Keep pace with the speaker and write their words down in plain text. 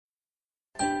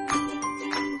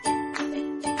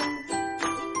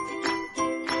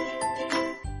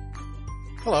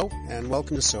Hello, and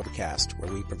welcome to Sobercast,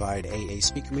 where we provide AA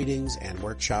speaker meetings and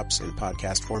workshops in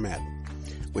podcast format.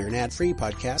 We're an ad-free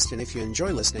podcast, and if you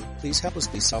enjoy listening, please help us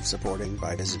be self-supporting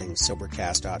by visiting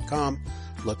Sobercast.com,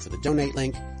 look for the donate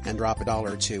link, and drop $1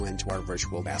 or $2 into our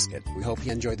virtual basket. We hope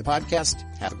you enjoy the podcast.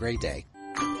 Have a great day.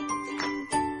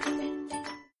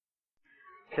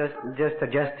 Just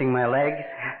adjusting my legs.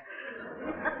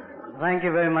 Thank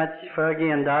you very much,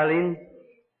 Fergie and Darlene.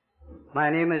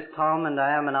 My name is Tom, and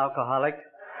I am an alcoholic.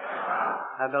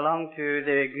 I belong to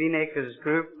the Green Acres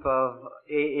group of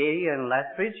AA in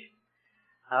Lethbridge.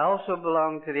 I also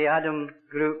belong to the Adam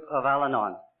group of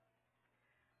Al-Anon.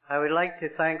 I would like to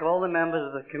thank all the members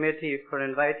of the committee for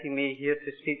inviting me here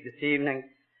to speak this evening.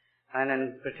 And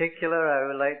in particular, I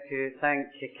would like to thank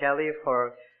Kelly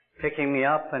for picking me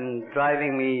up and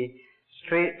driving me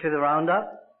straight to the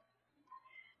roundup.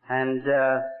 And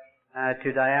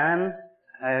to Diane,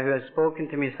 who has spoken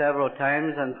to me several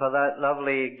times, and for that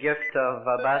lovely gift of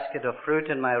a basket of fruit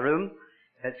in my room.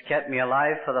 It's kept me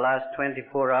alive for the last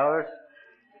 24 hours.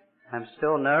 I'm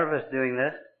still nervous doing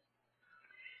this.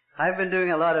 I've been doing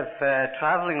a lot of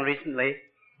traveling recently.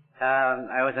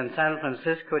 I was in San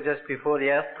Francisco just before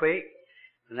the earthquake,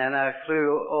 and then I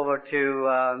flew over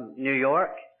to New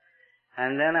York,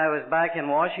 and then I was back in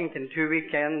Washington 2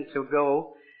 weekends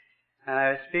ago, and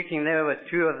I was speaking there with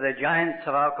two of the giants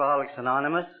of Alcoholics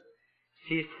Anonymous,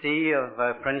 CC of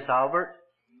Prince Albert,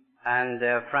 and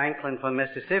Franklin from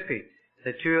Mississippi.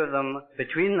 The two of them,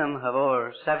 between them, have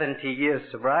over 70 years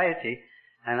sobriety,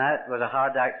 and that was a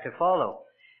hard act to follow.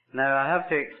 Now, I have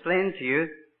to explain to you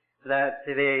that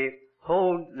they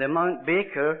hold the Mount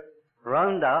Baker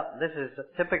roundup. This is a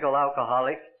typical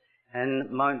alcoholic in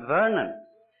Mount Vernon.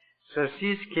 So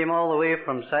Cease came all the way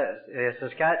from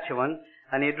Saskatchewan,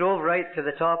 and he drove right to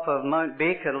the top of Mount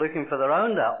Baker looking for the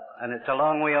roundup, and it's a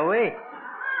long way away.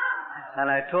 And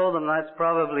I told him that's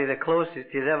probably the closest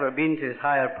he's ever been to his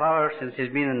higher power since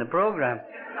he's been in the program.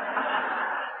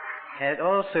 It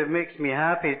also makes me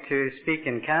happy to speak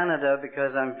in Canada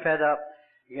because I'm fed up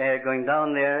going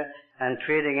down there and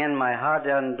trading in my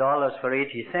hard-earned dollars for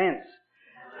 80 cents.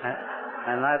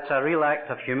 And that's a real act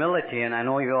of humility, and I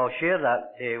know you all share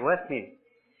that with me.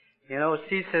 You know,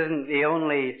 Cease isn't the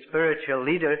only spiritual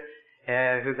leader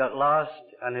who got lost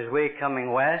on his way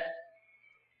coming west.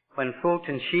 When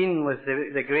Fulton Sheen was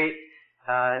the great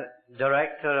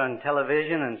director on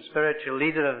television and spiritual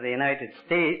leader of the United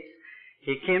States,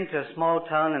 he came to a small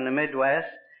town in the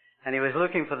Midwest, and he was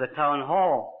looking for the town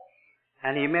hall.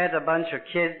 And he met a bunch of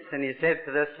kids, and he said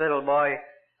to this little boy,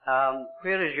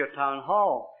 where is your town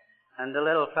hall? And the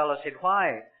little fellow said,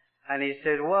 why? And he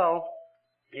said, well,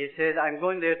 he said, I'm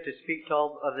going there to speak to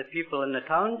all of the people in the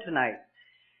town tonight.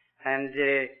 And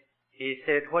he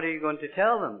said, what are you going to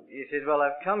tell them? He said, well,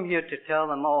 I've come here to tell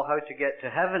them all how to get to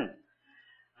heaven.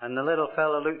 And the little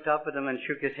fellow looked up at him and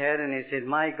shook his head, and he said,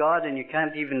 my God, and you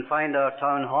can't even find our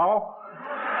town hall?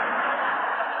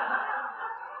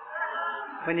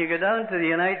 When you go down to the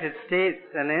United States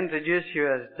and they introduce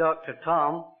you as Dr.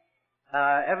 Tom,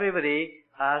 everybody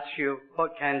asks you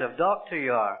what kind of doctor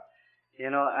you are. You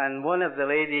know, and one of the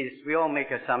ladies, we all make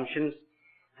assumptions,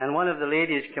 and one of the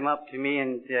ladies came up to me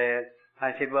and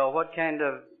I said, well, what kind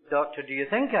of doctor do you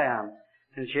think I am?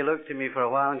 And she looked at me for a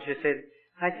while and she said,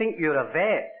 I think you're a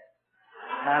vet.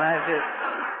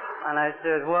 And I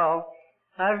said, well,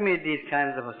 I've made these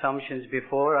kinds of assumptions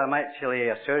before. I'm actually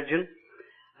a surgeon.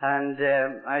 And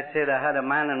I said I had a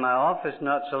man in my office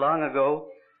not so long ago,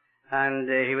 and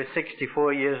he was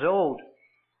 64 years old.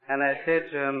 And I said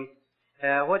to him,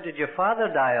 what did your father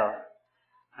die of?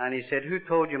 And he said, who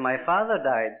told you my father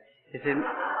died? He said,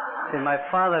 my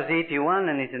father's 81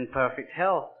 and he's in perfect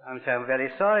health. I said, I'm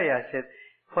very sorry. I said,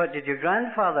 what did your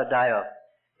grandfather die of?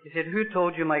 He said, who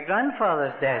told you my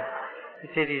grandfather's dead? He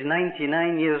said, he's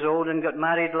 99 years old and got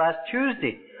married last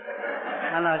Tuesday.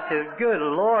 And I said, good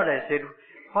Lord. I said,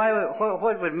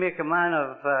 what would make a man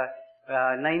of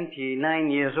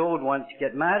 99 years old want to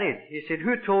get married? He said,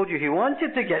 who told you he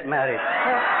wanted to get married?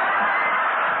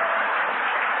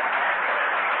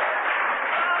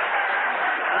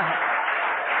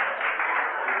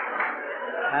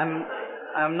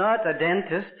 I'm not a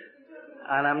dentist,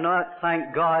 and I'm not,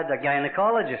 thank God, a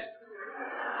gynecologist.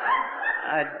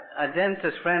 A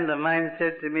dentist friend of mine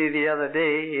said to me the other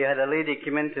day, he had a lady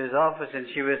come into his office and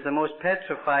she was the most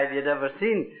petrified he'd ever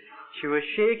seen. She was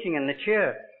shaking in the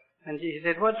chair. And he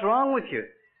said, what's wrong with you?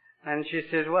 And she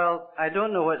said, well, I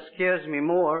don't know what scares me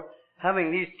more,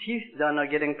 having these teeth done or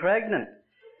getting pregnant.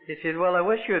 He said, well, I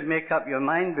wish you would make up your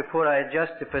mind before I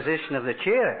adjust the position of the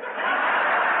chair.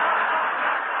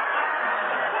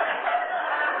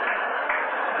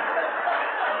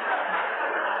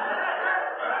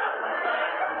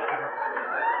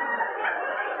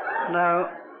 Now,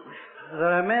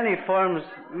 there are many forms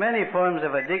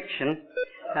of addiction,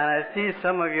 and I see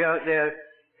some of you out there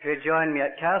who join me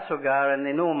at Castlegar, and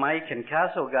they know Mike in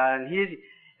Castlegar, and he's,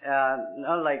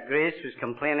 not like Grace was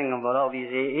complaining about all these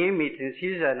AA meetings,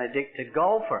 he's an addicted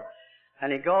golfer.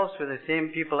 And he golfs with the same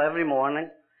people every morning,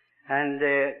 and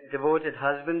the devoted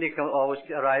husband, he always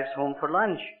arrives home for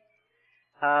lunch.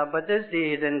 But this day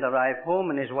he didn't arrive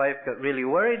home, and his wife got really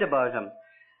worried about him.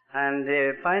 And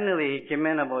finally he came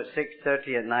in about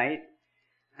 6:30 at night,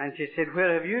 and she said,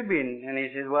 "Where have you been?" And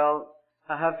he said, "Well,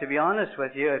 I have to be honest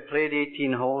with you, I played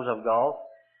 18 holes of golf,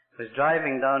 was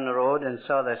driving down the road and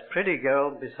saw this pretty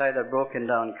girl beside a broken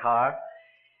down car."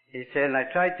 He said, "And I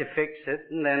tried to fix it,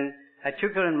 and then I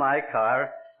took her in my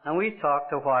car, and we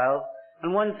talked a while,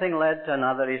 and one thing led to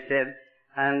another," he said,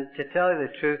 "and to tell you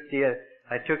the truth, dear,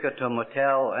 I took her to a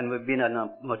motel, and we've been in a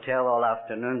motel all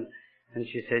afternoon." And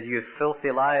she said, "You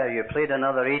filthy liar, you played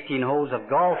another 18 holes of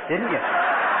golf, didn't you?"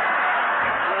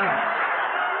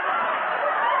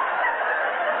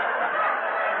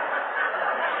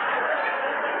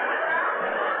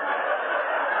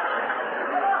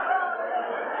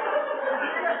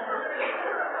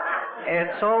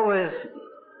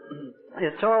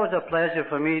 It's always a pleasure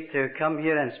for me to come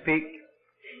here and speak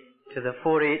to the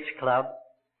 4-H Club.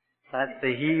 That's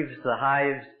the heaves, the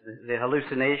hives, the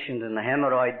hallucinations, and the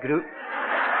hemorrhoid group.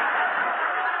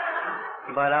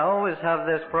 But I always have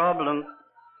this problem,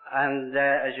 and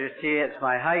as you see, it's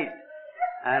my height.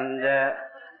 And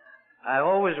I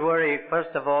always worry,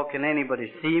 first of all, can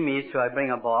anybody see me, so I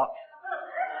bring a box.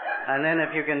 And then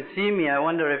if you can see me, I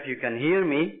wonder if you can hear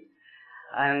me.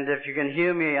 And if you can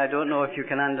hear me, I don't know if you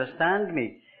can understand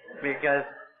me. Because,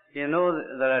 you know,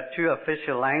 there are 2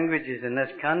 official languages in this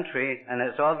country, and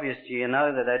it's obvious to you now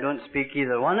that I don't speak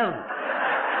either one of them.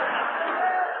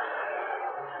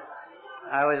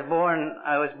 I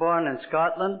was born in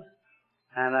Scotland,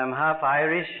 and I'm half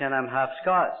Irish and I'm half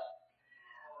Scots.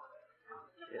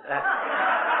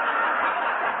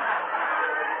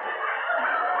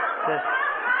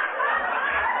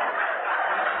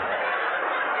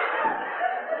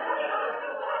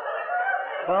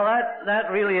 Well,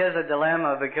 that really is a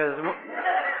dilemma, because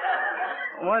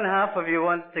one half of you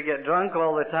wants to get drunk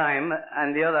all the time,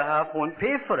 and the other half won't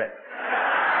pay for it.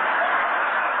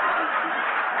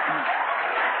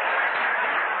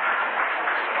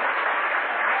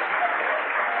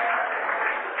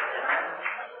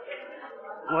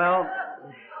 Well,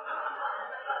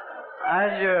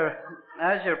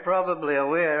 as you're probably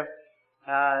aware,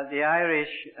 the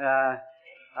Irish are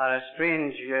a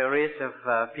strange race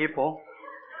of people.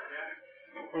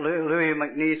 Louis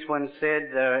MacNeice once said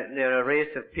they're a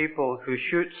race of people who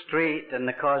shoot straight in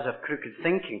the cause of crooked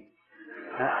thinking.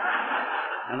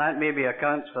 And that maybe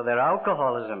accounts for their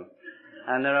alcoholism.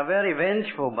 And they're a very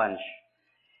vengeful bunch.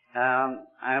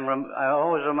 I'm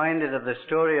always reminded of the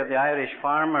story of the Irish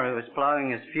farmer who was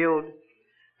ploughing his field,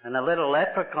 and a little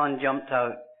leprechaun jumped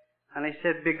out. And he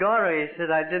said, "Begorra," he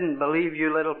said, "I didn't believe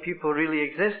you little people really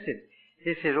existed."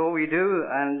 He said, "Oh, we do,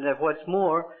 and what's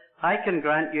more, I can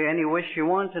grant you any wish you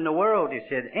want in the world," he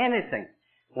said, "anything.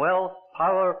 Wealth,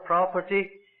 power,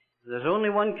 property. There's only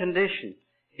one condition."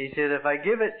 He said, "If I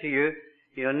give it to you,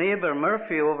 your neighbor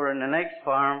Murphy over in the next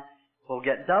farm will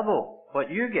get double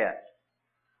what you get."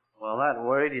 Well, that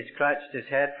worried. He scratched his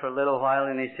head for a little while,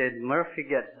 and he said, "Murphy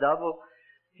gets double?"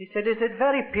 He said, "Is it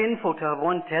very painful to have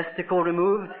one testicle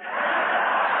removed?"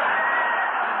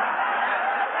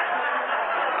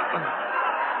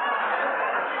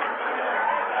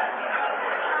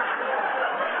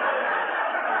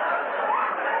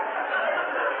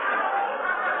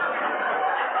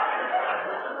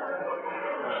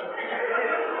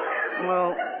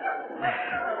 Well,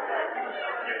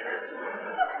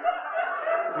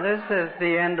 this is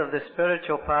the end of the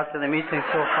spiritual part of the meeting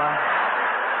so far.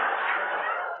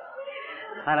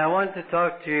 And I want to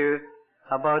talk to you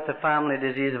about the family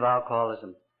disease of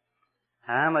alcoholism.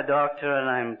 I'm a doctor, and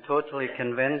I'm totally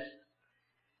convinced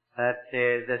that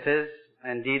this is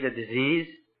indeed a disease.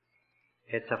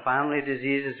 It's a family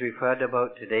disease, as we've heard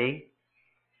about today.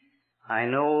 I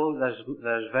know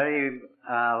there's very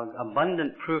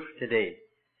abundant proof today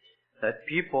that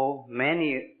people,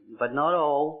 many but not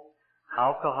all,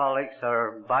 alcoholics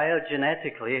are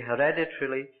biogenetically,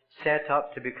 hereditarily set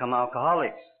up to become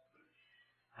alcoholics.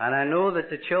 And I know that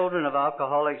the children of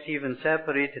alcoholics, even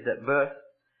separated at birth,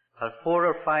 are 4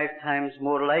 or 5 times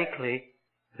more likely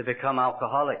to become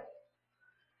alcoholic.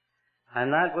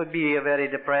 And that would be a very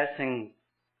depressing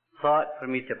thought for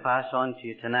me to pass on to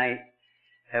you tonight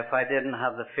if I didn't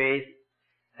have the faith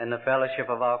in the Fellowship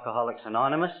of Alcoholics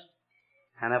Anonymous,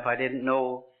 and if I didn't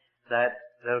know that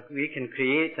we can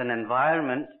create an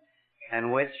environment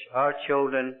in which our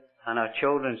children and our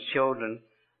children's children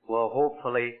will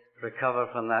hopefully recover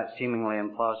from that seemingly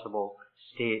impossible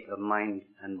state of mind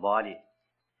and body.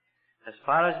 As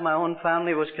far as my own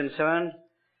family was concerned,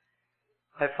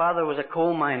 my father was a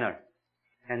coal miner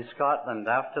in Scotland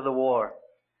after the war,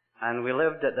 and we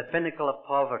lived at the pinnacle of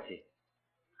poverty.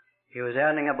 He was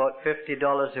earning about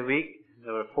 $50 a week.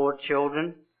 There were 4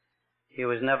 children. He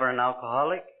was never an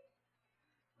alcoholic.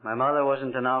 My mother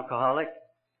wasn't an alcoholic.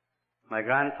 My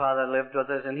grandfather lived with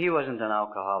us, and he wasn't an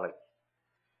alcoholic.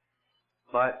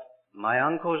 But my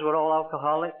uncles were all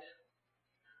alcoholics.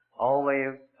 All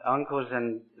the uncles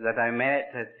that I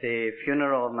met at the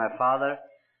funeral of my father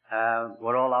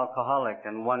were all alcoholic,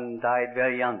 and one died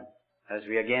very young, as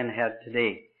we again heard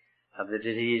today, of the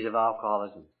disease of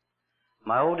alcoholism.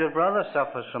 My older brother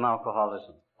suffers from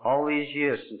alcoholism all these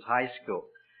years since high school,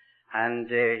 and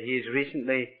he's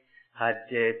recently had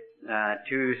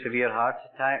 2 severe heart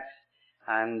attacks,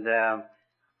 and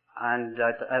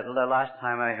at the last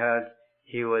time I heard,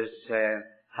 he was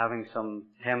having some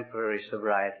temporary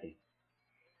sobriety.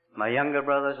 My younger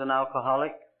brother's an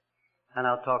alcoholic, and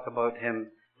I'll talk about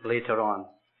him later on.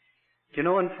 Do you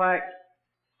know, in fact,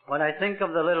 when I think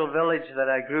of the little village that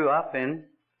I grew up in,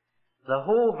 the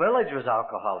whole village was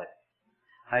alcoholic.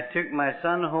 I took my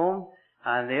son home,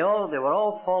 and they were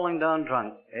all falling down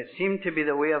drunk. It seemed to be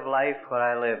the way of life where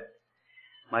I lived.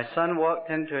 My son walked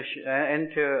into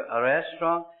a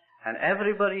restaurant, and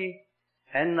everybody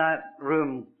in that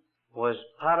room was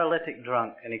paralytic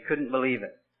drunk, and he couldn't believe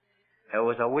it. It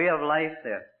was a way of life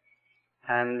there.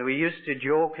 And we used to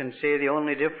joke and say the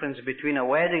only difference between a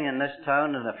wedding in this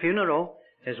town and a funeral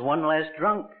is one less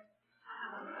drunk.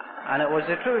 And it was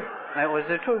the truth. It was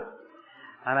the truth.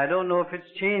 And I don't know if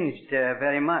it's changed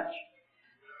very much.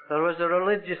 There was a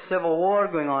religious civil war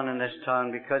going on in this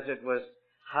town because it was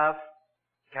half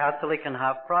Catholic and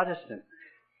half Protestant.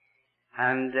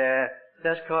 And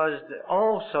this caused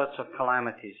all sorts of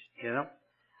calamities, you know.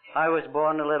 I was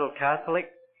born a little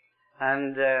Catholic,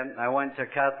 and I went to a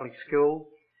Catholic school.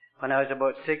 When I was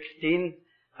about 16,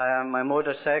 my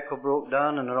motorcycle broke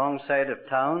down on the wrong side of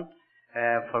town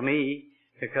for me,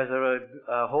 because there were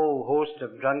a whole host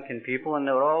of drunken people, and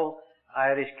they were all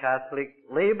Irish Catholic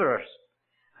labourers.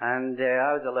 And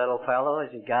I was a little fellow, as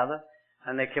you gather,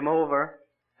 and they came over,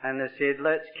 and they said,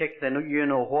 let's kick the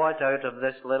you-know-what out of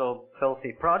this little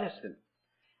filthy Protestant.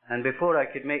 And before I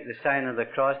could make the sign of the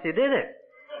cross, they did it.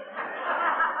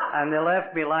 And they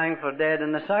left me lying for dead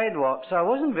on the sidewalk. So I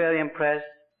wasn't very impressed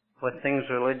with things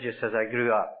religious as I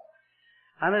grew up.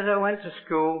 And as I went to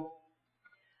school,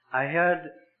 I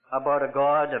heard about a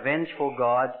God, a vengeful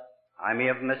God. I may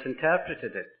have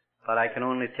misinterpreted it, but I can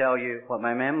only tell you what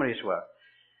my memories were.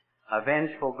 A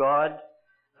vengeful God,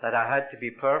 that I had to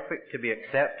be perfect to be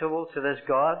acceptable to this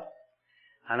God.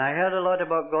 And I heard a lot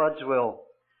about God's will.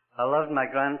 I loved my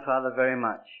grandfather very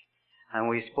much. And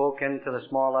we spoke into the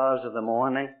small hours of the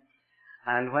morning.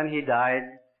 And when he died,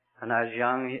 and I was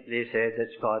young, they said,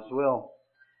 it's God's will.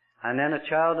 And then a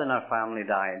child in our family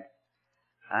died.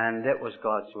 And it was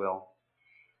God's will.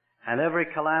 And every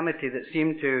calamity that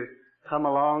seemed to come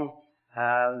along,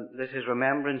 this is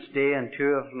Remembrance Day, and 2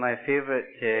 of my favorite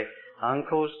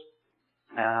uncles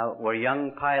were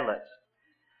young pilots,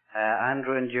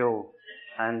 Andrew and Joe,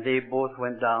 and they both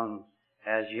went down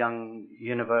as young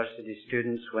university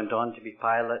students, went on to be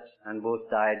pilots, and both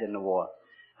died in the war.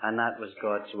 And that was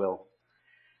God's will.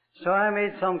 So I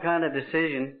made some kind of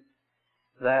decision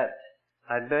that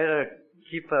I'd better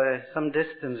keep some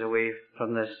distance away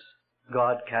from this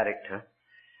God character,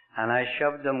 and I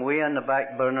shoved them way on the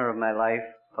back burner of my life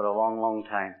for a long, long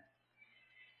time.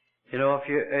 You know,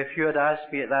 if you had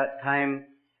asked me at that time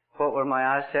what were my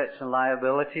assets and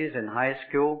liabilities in high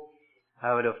school,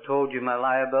 I would have told you my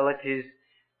liabilities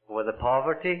were the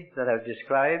poverty that I've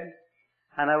described,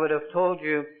 and I would have told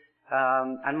you,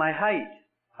 and my height,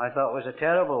 I thought was a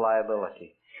terrible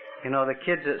liability. You know, the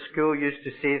kids at school used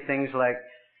to say things like,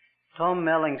 Tom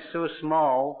Melling's so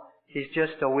small, he's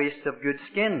just a waste of good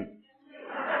skin.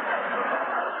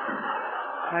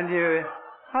 And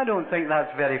I don't think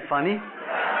that's very funny.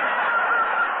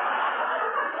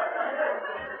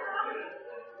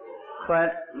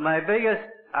 But my biggest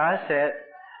asset,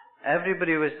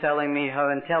 everybody was telling me how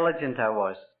intelligent I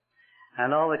was.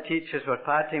 And all the teachers were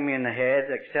patting me on the head,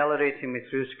 accelerating me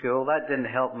through school. That didn't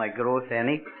help my growth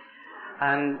any.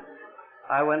 And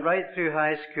I went right through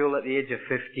high school at the age of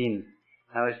 15.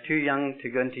 I was too young to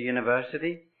go into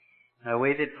university. I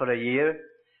waited for a year.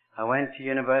 I went to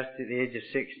university at the age of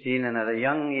 16, and at a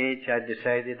young age I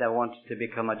decided I wanted to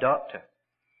become a doctor.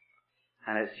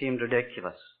 And it seemed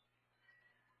ridiculous.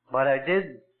 But I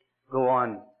did go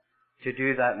on to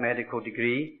do that medical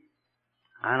degree.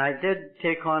 And I did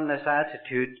take on this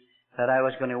attitude that I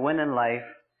was going to win in life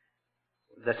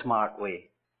the smart way,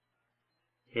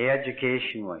 the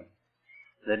education way,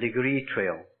 the degree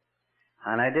trail.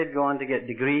 And I did go on to get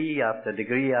degree after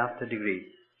degree after degree,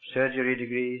 surgery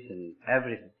degrees and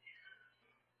everything.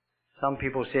 Some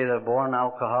people say they're born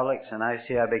alcoholics, and I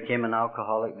say I became an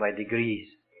alcoholic by degrees.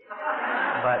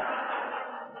 But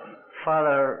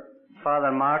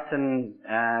Father Martin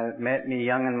met me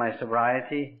young in my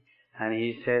sobriety, and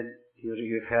he said,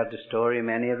 you've heard the story,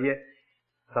 many of you,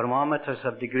 thermometers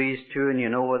have degrees too, and you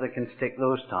know where they can stick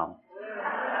those, Tom.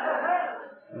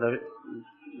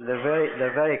 They're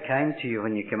very kind to you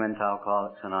when you come into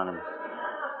Alcoholics Anonymous.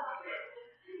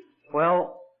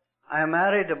 Well, I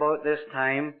married about this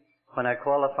time when I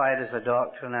qualified as a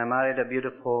doctor, and I married a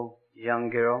beautiful young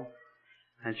girl,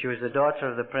 and she was the daughter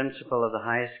of the principal of the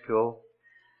high school.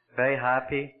 Very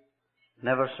happy,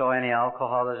 never saw any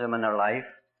alcoholism in her life.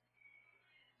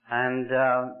 And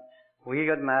we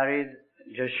got married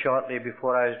just shortly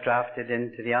before I was drafted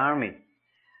into the army.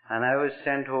 And I was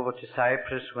sent over to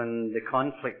Cyprus when the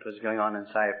conflict was going on in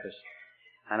Cyprus.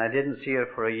 And I didn't see her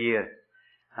for a year.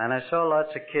 And I saw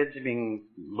lots of kids being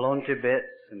blown to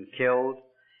bits and killed.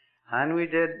 And we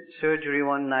did surgery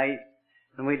one night,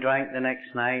 and we drank the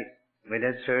next night. We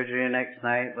did surgery the next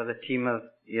night with a team of,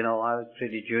 I was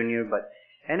pretty junior, but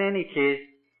in any case,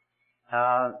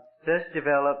 this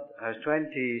developed. I was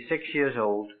 26 years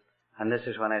old, and this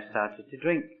is when I started to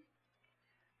drink.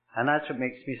 And that's what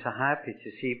makes me so happy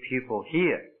to see people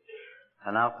here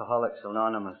in Alcoholics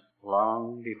Anonymous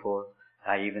long before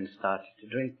I even started to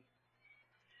drink.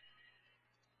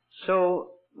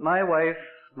 So, my wife,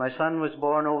 my son was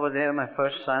born over there, my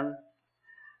first son,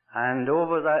 and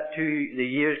over the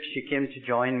years she came to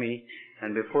join me,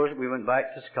 and before we went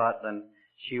back to Scotland,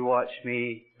 she watched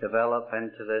me develop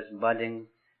into this budding,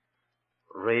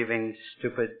 raving,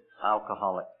 stupid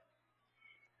alcoholic.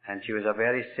 And she was a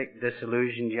very sick,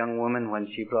 disillusioned young woman when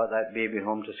she brought that baby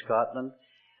home to Scotland,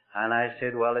 and I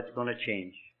said, well, it's going to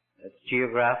change. It's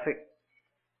geographic.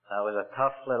 That was a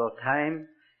tough little time,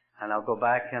 and I'll go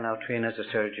back and I'll train as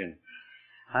a surgeon.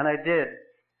 And I did.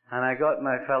 And I got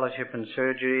my fellowship in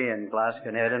surgery in Glasgow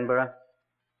and Edinburgh.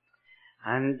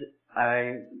 And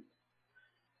I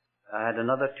had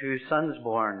another 2 sons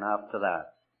born after that.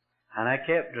 And I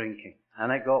kept drinking.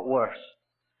 And it got worse.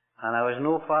 And I was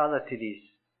no father to these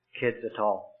kids at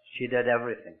all. She did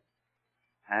everything.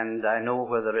 And I know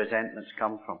where the resentments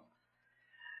come from.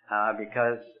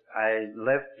 Because I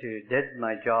did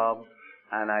my job,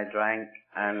 and I drank,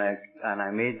 and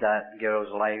I made that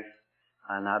girl's life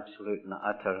an absolute and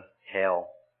utter hell.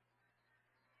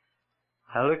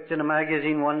 I looked in a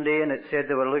magazine one day, and it said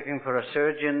they were looking for a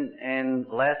surgeon in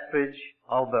Lethbridge,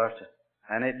 Alberta.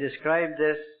 And it described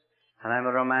this, and I'm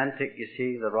a romantic, you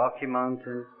see, the Rocky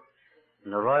Mountains,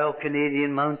 and the Royal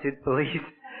Canadian Mounted Police,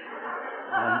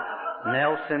 and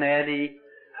Nelson Eddy,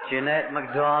 Jeanette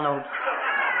MacDonald.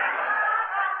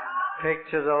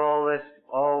 Pictures of all this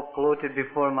all floated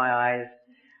before my eyes,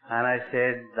 and I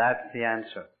said, that's the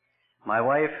answer. My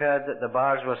wife heard that the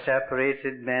bars were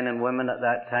separated, men and women at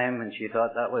that time, and she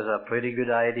thought that was a pretty good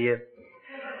idea.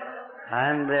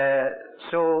 And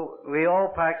so we all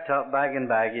packed up bag and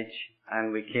baggage,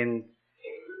 and we came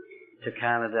to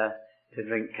Canada to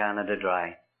drink Canada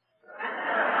dry.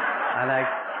 And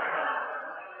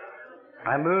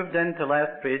I moved into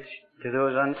Lethbridge to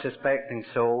those unsuspecting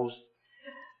souls,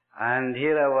 and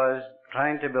here I was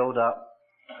trying to build up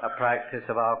a practice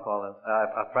of alcohol,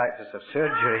 a practice of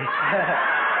surgery.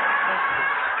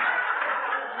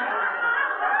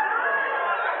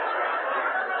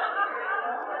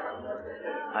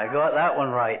 I got that one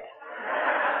right.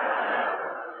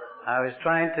 I was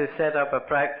trying to set up a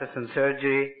practice in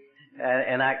surgery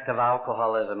in active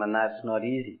alcoholism, and that's not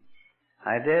easy.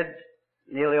 I did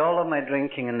nearly all of my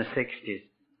drinking in the 60s,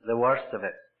 the worst of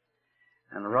it.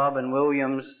 And Robin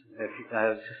Williams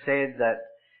has said that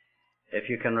if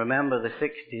you can remember the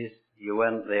 60s, you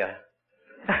weren't there.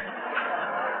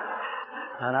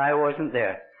 And I wasn't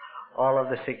there all of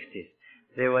the 60s.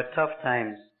 They were tough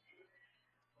times.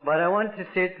 But I want to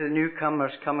say to the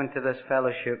newcomers coming to this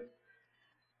fellowship,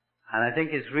 and I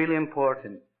think it's really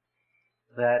important,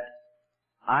 that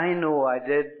I know I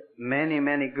did many,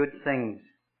 many good things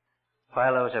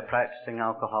while I was a practicing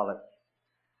alcoholic.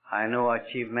 I know I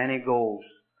achieved many goals.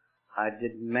 I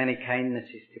did many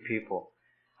kindnesses to people.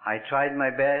 I tried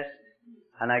my best,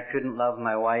 and I couldn't love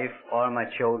my wife or my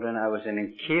children. I was an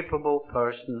incapable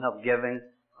person of giving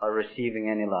or receiving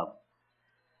any love.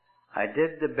 I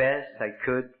did the best I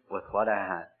could with what I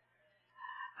had.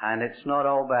 And it's not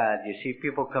all bad. You see,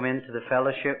 people come into the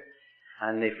fellowship,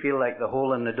 and they feel like the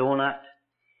hole in the donut,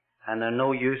 and they're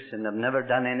no use, and they've never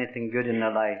done anything good in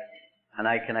their life, and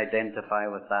I can identify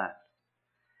with that.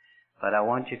 But I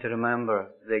want you to remember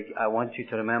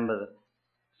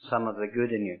some of the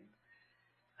good in you.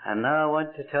 And now I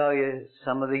want to tell you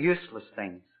some of the useless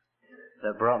things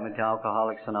that brought me to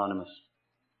Alcoholics Anonymous.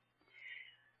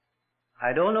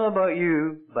 I don't know about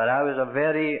you, but I was a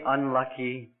very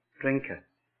unlucky drinker.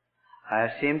 I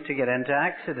seemed to get into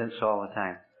accidents all the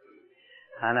time.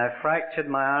 And I fractured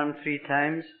my arm 3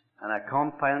 times, and I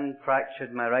compound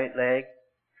fractured my right leg,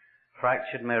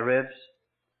 fractured my ribs,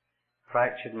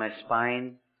 fractured my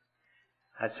spine.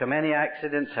 I had so many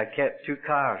accidents, I kept 2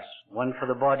 cars, one for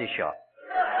the body shop.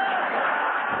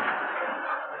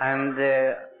 And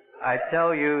I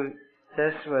tell you,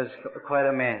 this was quite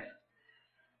a mess.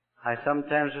 I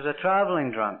sometimes was a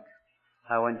traveling drunk.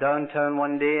 I went downtown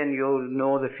one day, and you'll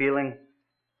know the feeling.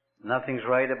 Nothing's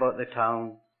right about the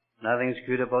town. Nothing's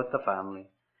good about the family.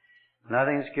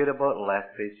 Nothing's good about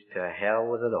Lethbridge. To hell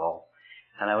with it all.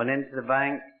 And I went into the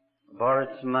bank, borrowed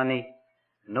some money,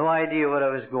 no idea where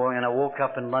I was going, and I woke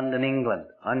up in London, England,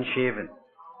 unshaven.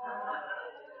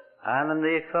 And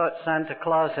they thought Santa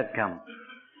Claus had come,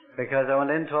 because I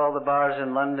went into all the bars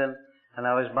in London, and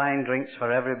I was buying drinks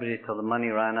for everybody till the money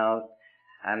ran out,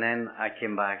 and then I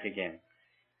came back again.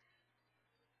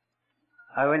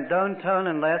 I went downtown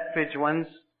in Lethbridge once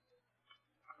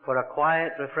for a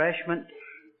quiet refreshment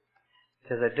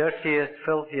to the dirtiest,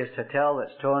 filthiest hotel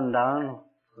that's torn down,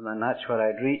 and that's where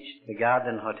I'd reached, the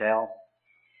Garden Hotel.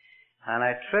 And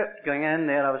I tripped going in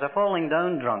there. I was a falling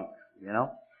down drunk, you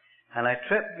know. And I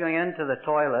tripped going into the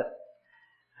toilet,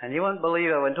 and you won't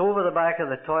believe I went over the back of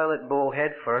the toilet bowl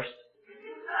head first,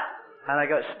 and I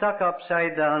got stuck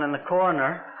upside down in the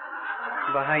corner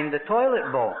behind the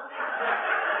toilet bowl,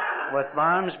 with my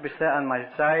arms beset on my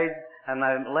side and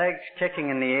my legs kicking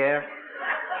in the air.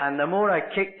 And the more I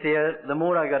kicked there, the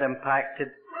more I got impacted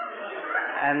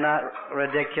in that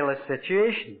ridiculous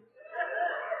situation.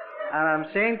 And I'm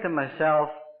saying to myself,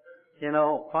 you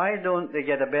know, why don't they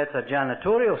get a better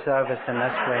janitorial service in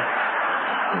this way?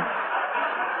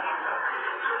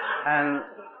 And,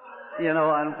 you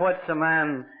know, and what's a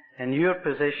man in your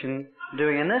position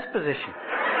doing in this position?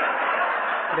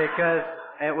 Because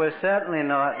it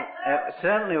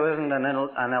certainly wasn't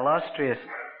an illustrious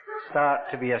start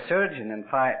to be a surgeon. In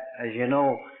fact, as you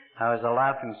know, I was a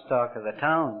laughing stock of the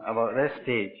town about this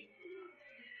stage.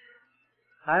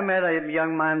 I met a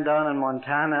young man down in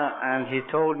Montana, and he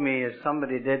told me, as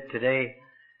somebody did today,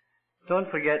 don't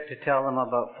forget to tell them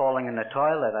about falling in the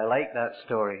toilet. I like that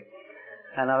story.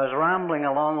 And I was rambling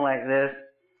along like this,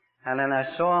 and then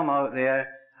I saw him out there,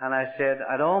 and I said,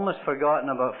 I'd almost forgotten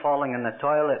about falling in the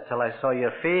toilet till I saw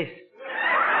your face.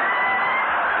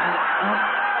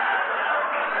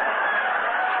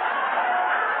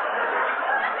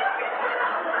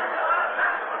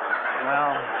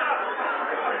 Well,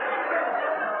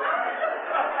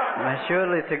 I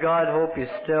surely to God hope he's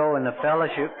still in the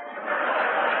fellowship.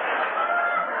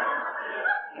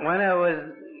 When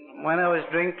I was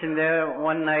drinking there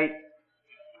one night,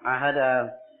 I had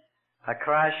a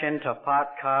crash into a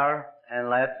parked car in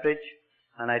Lethbridge,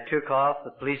 and I took off.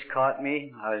 The police caught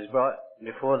me. I was brought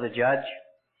before the judge.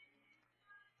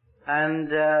 And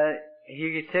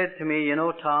he said to me, you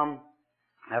know, Tom,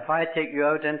 if I take you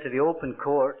out into the open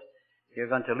court, you're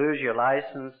going to lose your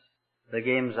license. The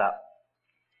game's up.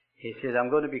 He said, I'm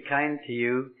going to be kind to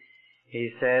you. He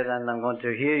said, and I'm going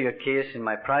to hear your case in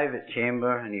my private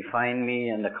chamber, and he fined me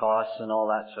and the costs and all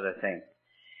that sort of thing.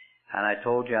 And I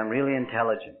told you I'm really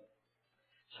intelligent.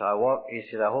 So he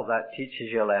said, I hope that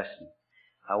teaches you a lesson.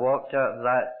 I walked out of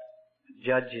that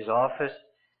judge's office,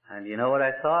 and you know what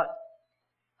I thought?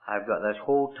 I've got this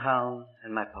whole town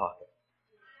in my pocket.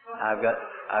 I've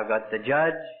got the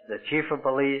judge, the chief of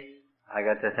police, I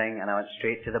got the thing, and I went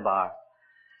straight to the bar.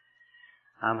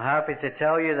 I'm happy to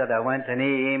tell you that I went to an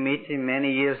AA meeting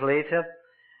many years later,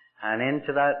 and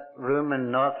into that room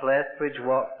in North Lethbridge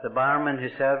walked the barman who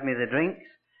served me the drinks,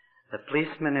 the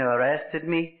policeman who arrested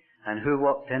me, and who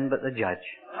walked in but the judge.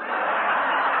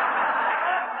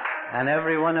 And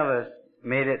every one of us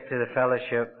made it to the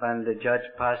fellowship, and the judge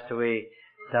passed away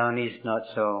down east not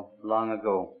so long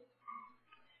ago.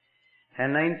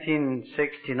 In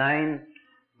 1969,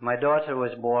 my daughter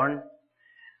was born,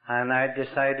 and I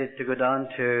decided to go down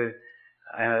to,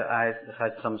 I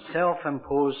had some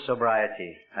self-imposed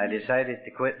sobriety. I decided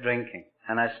to quit drinking,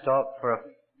 and I stopped for a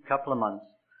couple of months.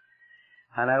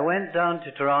 And I went down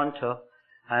to Toronto,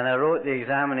 and I wrote the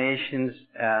examinations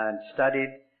and studied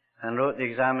and wrote the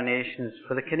examinations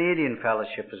for the Canadian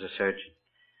Fellowship as a surgeon.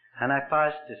 And I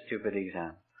passed the stupid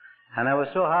exam. And I was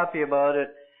so happy about it,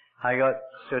 I got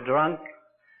so drunk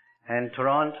in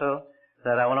Toronto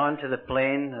that I went onto the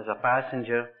plane as a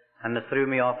passenger and they threw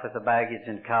me off with the baggage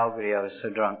in Calgary. I was so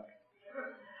drunk.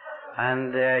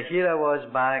 And here I was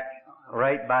back,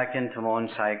 right back into my own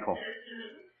cycle.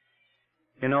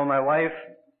 You know, my wife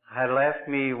had left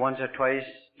me once or twice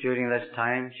during this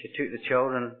time. She took the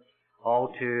children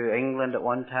all to England at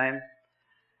one time.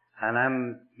 And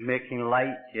I'm making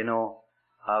light, you know,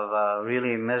 of a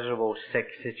really miserable, sick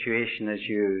situation, as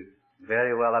you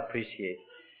very well appreciate.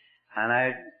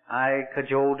 And I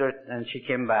cajoled her and she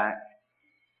came back.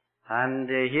 And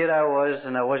here I was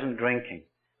and I wasn't drinking.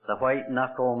 The white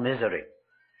knuckle misery.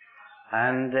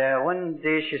 And one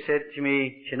day she said to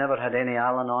me, she never had any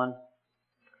Al-Anon.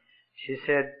 She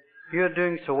said, "You're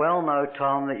doing so well now,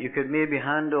 Tom, that you could maybe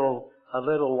handle a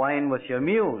little wine with your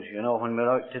meals, you know, when we're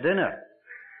out to dinner."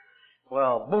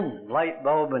 Well, boom, light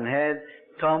bulb in head.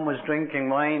 Tom was drinking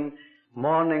wine,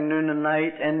 morning, noon and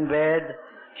night, in bed.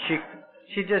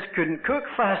 She just couldn't cook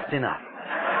fast enough.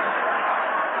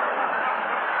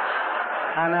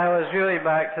 And I was really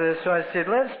back to this, so I said,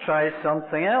 let's try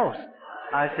something else.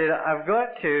 I said, I've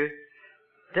got to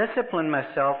discipline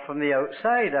myself from the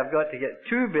outside. I've got to get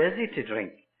too busy to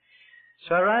drink.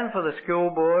 So I ran for the school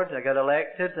board. I got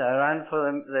elected. I ran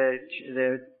for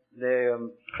the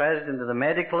president of the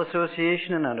medical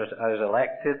association, and I was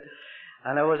elected.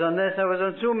 And I was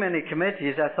on so many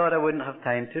committees, I thought I wouldn't have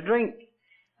time to drink.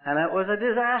 And it was a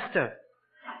disaster.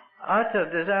 Utter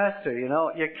disaster, you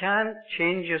know. You can't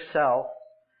change yourself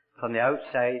from the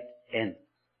outside in.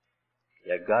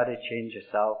 You've got to change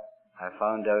yourself, I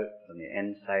found out, from the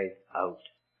inside out.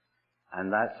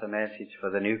 And that's a message for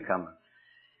the newcomer.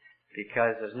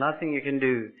 Because there's nothing you can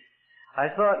do. I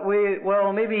thought,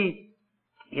 well, maybe,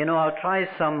 you know, I'll try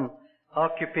some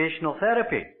occupational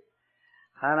therapy.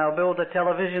 And I'll build a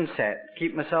television set,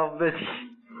 keep myself busy.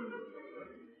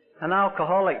 An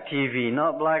alcoholic TV,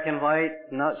 not black and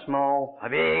white, not small, a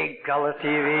big color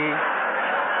TV.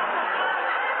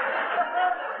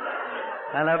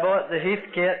 And I bought the Heath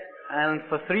kit, and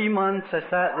for 3 months I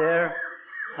sat there,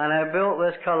 and I built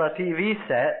this color TV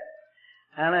set,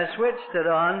 and I switched it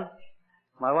on.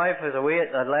 My wife was away,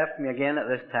 had left me again at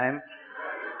this time,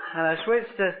 and I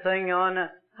switched this thing on,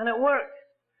 and it worked.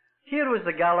 Here was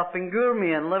the galloping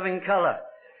gourmet in living colour.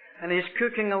 And he's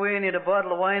cooking away, and he had a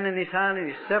bottle of wine in his hand, and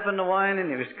he's sipping the wine, and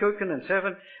he was cooking and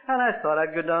sipping. And I thought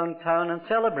I'd go downtown and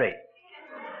celebrate.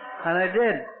 And I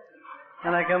did.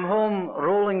 And I come home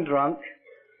rolling drunk,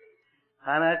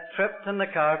 and I tripped on the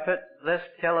carpet. This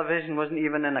television wasn't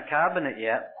even in a cabinet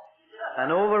yet.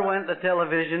 And over went the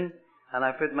television, and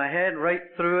I put my head right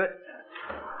through it,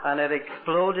 and it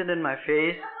exploded in my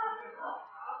face.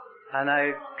 And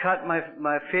I cut my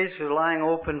face was lying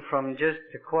open from just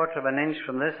a quarter of an inch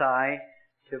from this eye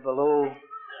to below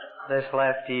this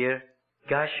left ear,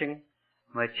 gushing.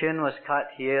 My chin was cut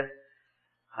here.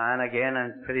 And again,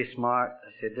 I'm pretty smart.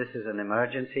 I said, this is an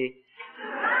emergency.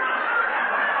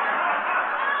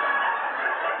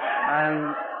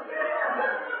 And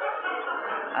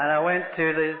I went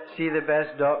to see the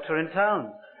best doctor in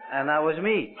town. And that was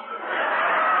me.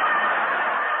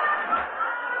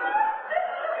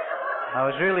 I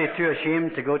was really too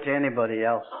ashamed to go to anybody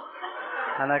else.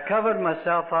 And I covered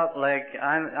myself up like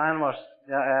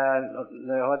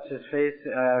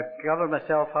covered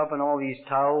myself up in all these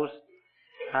towels.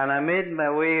 And I made my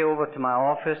way over to my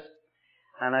office,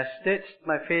 and I stitched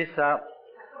my face up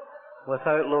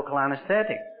without local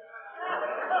anesthetic.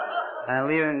 And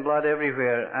leaving blood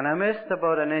everywhere. And I missed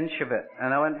about an inch of it.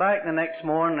 And I went back the next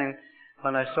morning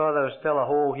when I saw there was still a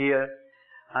hole here,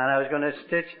 and I was going to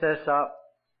stitch this up.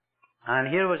 And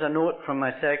here was a note from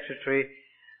my secretary,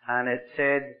 and it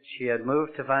said she had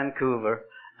moved to Vancouver,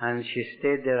 and she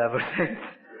stayed there ever since.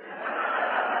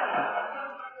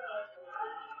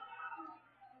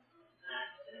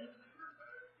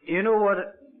 You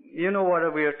know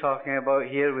what we are talking about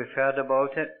here? We've heard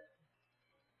about it.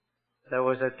 There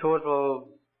was a total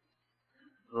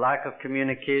lack of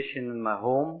communication in my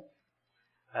home.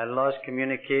 I lost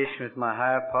communication with my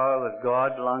higher power, with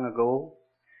God, long ago.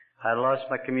 I lost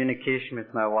my communication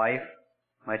with my wife,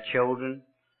 my children,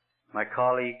 my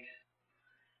colleagues.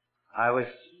 I was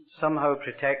somehow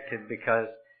protected because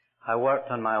I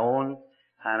worked on my own,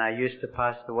 and I used to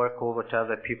pass the work over to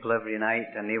other people every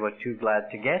night, and they were too glad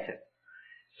to get it.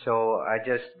 So I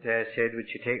just said, would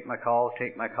you take my call,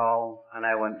 and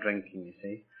I went drinking, you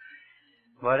see.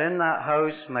 But in that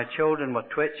house, my children were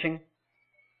twitching.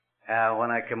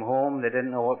 When I came home, they didn't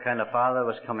know what kind of father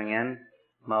was coming in.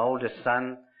 My oldest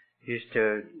son used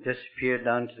to disappear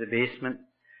down to the basement,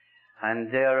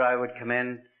 and there I would come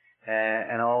in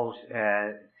and all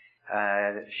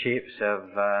shapes of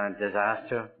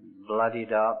disaster,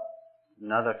 bloodied up,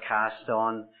 another cast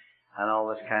on, and all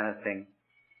this kind of thing.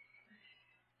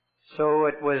 So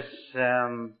it was,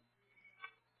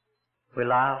 we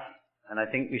laugh, and I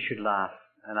think we should laugh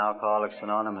in Alcoholics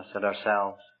Anonymous at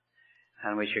ourselves,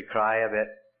 and we should cry a bit,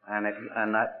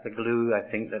 and that's the glue, I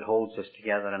think, that holds us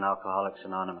together in Alcoholics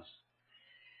Anonymous.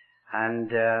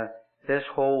 And this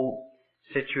whole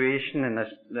situation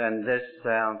and this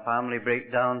family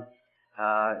breakdown,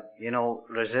 was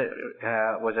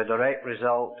a direct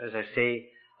result, as I say,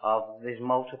 of these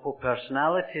multiple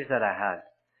personalities that I had.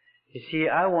 You see,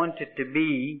 I wanted to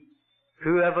be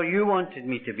whoever you wanted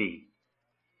me to be.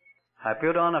 I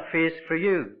put on a face for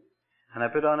you, and I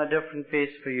put on a different face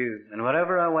for you. And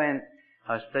wherever I went,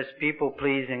 I was this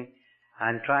people-pleasing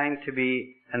and trying to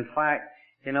be, in fact,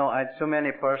 I had so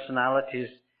many personalities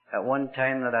at one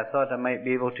time that I thought I might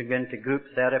be able to go into group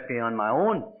therapy on my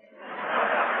own.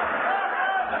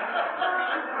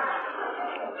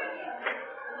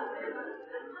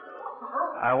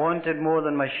 I wanted more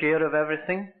than my share of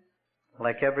everything.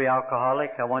 Like every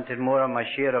alcoholic, I wanted more of my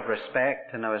share of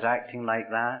respect, and I was acting like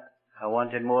that. I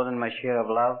wanted more than my share of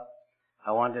love.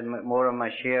 I wanted more of my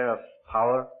share of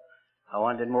power. I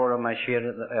wanted more of my share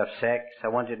of sex. I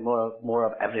wanted more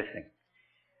of everything.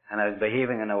 And I was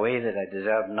behaving in a way that I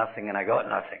deserved nothing, and I got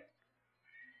nothing.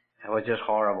 It was just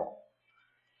horrible.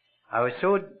 I was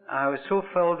so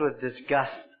filled with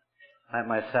disgust at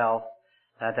myself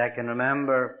that I can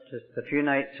remember just a few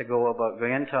nights ago about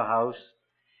going into a house,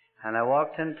 and I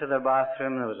walked into the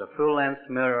bathroom, and there was a full-length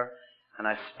mirror, and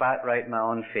I spat right in my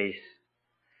own face.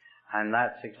 And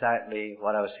that's exactly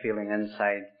what I was feeling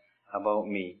inside about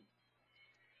me.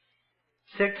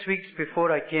 6 weeks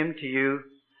before I came to you,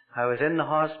 I was in the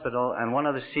hospital, and one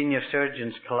of the senior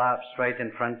surgeons collapsed right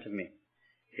in front of me.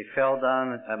 He fell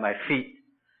down at my feet,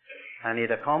 and he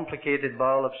had a complicated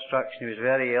bowel obstruction. He was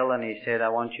very ill, and he said, "I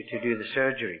want you to do the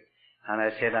surgery." And I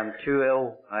said, "I'm too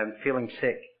ill, I'm feeling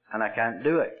sick, and I can't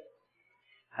do it."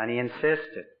 And he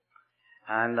insisted.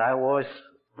 And I was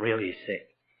really sick.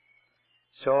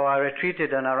 So I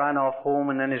retreated and I ran off home,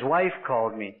 and then his wife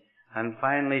called me. And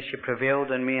finally she prevailed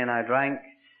on me, and I drank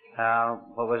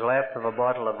what was left of a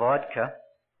bottle of vodka,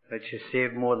 which has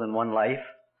saved more than one life.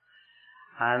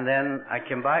 And then I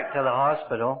came back to the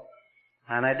hospital,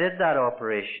 and I did that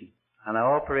operation. And I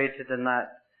operated on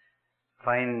that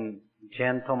fine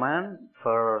gentleman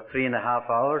for 3.5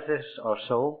 hours or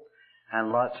so,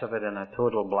 and lots of it in a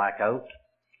total blackout.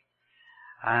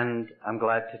 And I'm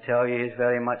glad to tell you he's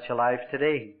very much alive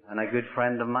today, and a good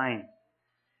friend of mine.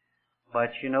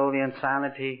 But you know the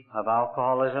insanity of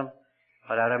alcoholism.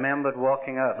 But I remembered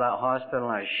walking out of that hospital,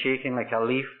 and I was shaking like a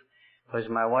leaf, because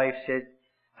my wife said,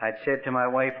 I'd said to my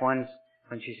wife once,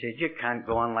 when she said, "You can't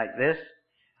go on like this."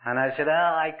 And I said,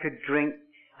 I could drink,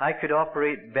 I could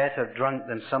operate better drunk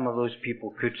than some of those people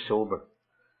could sober.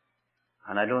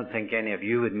 And I don't think any of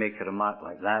you would make a remark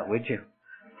like that, would you?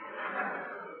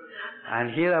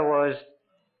 And here I was,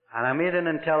 and I made an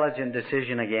intelligent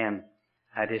decision again.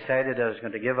 I decided I was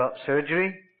going to give up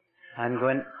surgery and go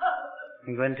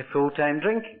into full-time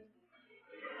drinking.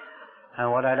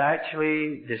 And what I'd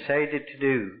actually decided to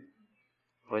do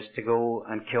was to go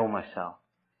and kill myself.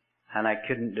 And I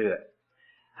couldn't do it.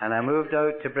 And I moved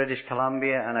out to British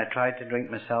Columbia, and I tried to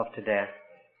drink myself to death.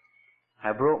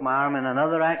 I broke my arm in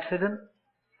another accident,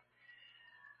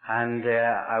 and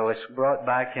I was brought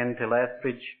back into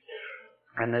Lethbridge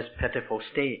in this pitiful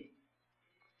state.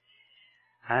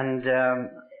 And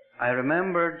I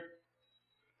remembered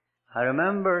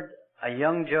a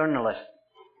young journalist,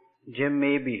 Jim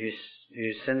Mabey,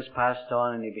 who's since passed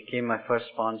on, and he became my first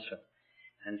sponsor.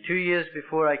 And 2 years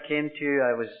before I came to you,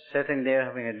 I was sitting there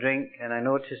having a drink, and I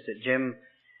noticed that Jim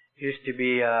used to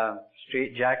be a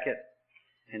straitjacket,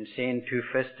 insane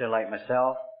two-fister like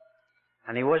myself,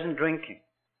 and he wasn't drinking.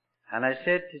 And I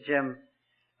said to Jim,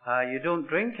 "You don't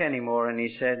drink anymore?" And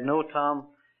he said, "No, Tom."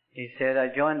 He said, "I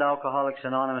joined Alcoholics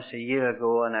Anonymous a year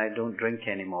ago, and I don't drink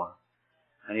anymore."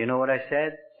 And you know what I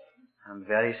said? "I'm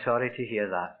very sorry to hear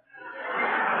that."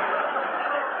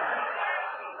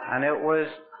 And it was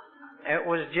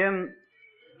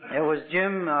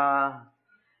Jim,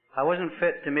 I wasn't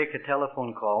fit to make a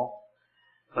telephone call,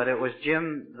 but it was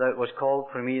Jim that was called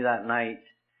for me that night.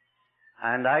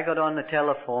 And I got on the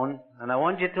telephone, and I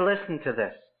want you to listen to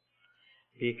this,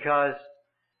 because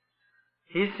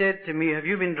he said to me, "Have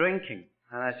you been drinking?"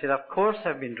 And I said, "Of course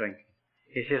I've been drinking."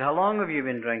 He said, "How long have you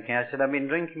been drinking?" I said, "I've been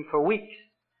drinking for weeks."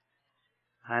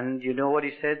 And you know what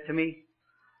he said to me?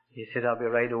 He said, "I'll be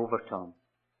right over, Tom."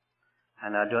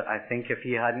 And I think if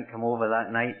he hadn't come over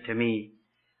that night to me,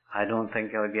 I don't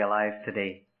think I would be alive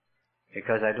today.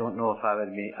 because I don't know if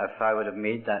I would have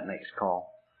made that next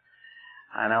call.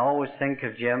 And I always think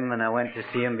of Jim, and I went to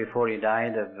see him before he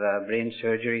died of brain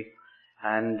surgery.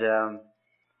 And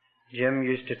Jim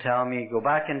used to tell me, go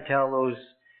back and tell those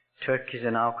turkeys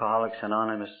in Alcoholics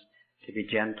Anonymous to be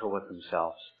gentle with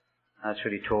themselves. That's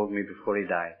what he told me before he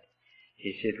died.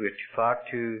 He said, we're far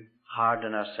too hard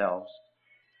on ourselves.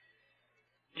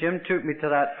 Jim took me to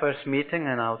that first meeting,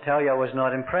 and I'll tell you, I was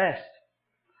not impressed.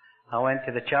 I went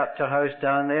to the chapter house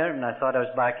down there, and I thought I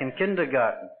was back in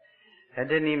kindergarten. It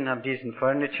didn't even have decent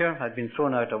furniture. I'd been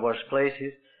thrown out of worse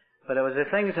places. But it was the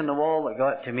things on the wall that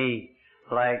got to me,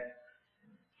 like,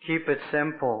 keep it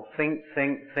simple, think,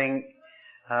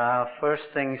 first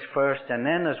things first. And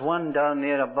then there's one down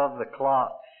there above the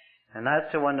clock, and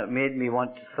that's the one that made me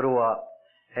want to throw up.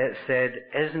 It said,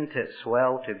 isn't it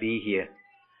swell to be here?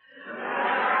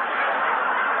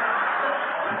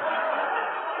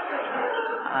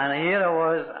 And here I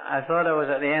was, I thought I was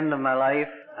at the end of my life,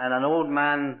 and an old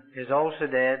man who's also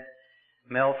dead,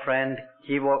 Mel Friend,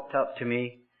 he walked up to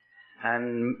me,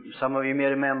 and some of you may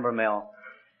remember Mel.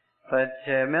 But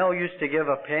Mel used to give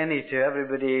a penny to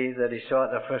everybody that he saw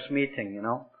at their first meeting, you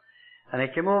know. And he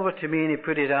came over to me and he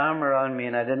put his arm around me,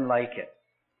 and I didn't like it.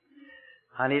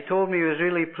 And he told me he was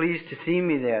really pleased to see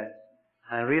me there,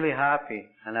 and really happy,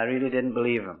 and I really didn't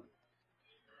believe him.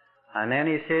 And then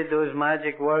he said those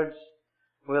magic words,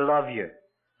 we love you.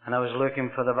 And I was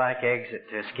looking for the back exit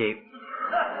to escape.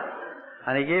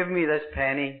 And he gave me this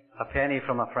penny, a penny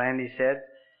from a friend, he said.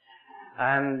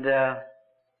 And I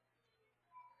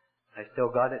still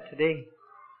got it today.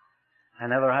 I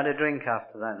never had a drink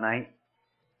after that night.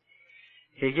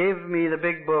 He gave me the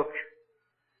big book.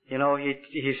 You know,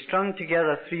 he strung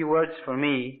together 3 words for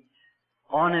me: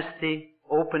 honesty,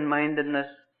 open-mindedness,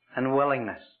 and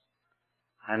willingness.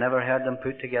 I never heard them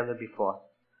put together before.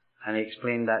 And he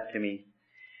explained that to me.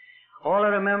 All I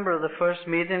remember of the first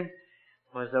meeting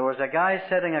was there was a guy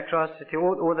sitting across the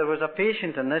table. Oh, there was a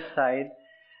patient on this side,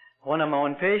 one of my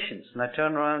own patients. And I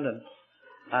turned around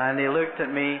and he looked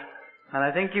at me, and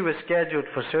I think he was scheduled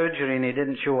for surgery and he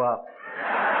didn't show up.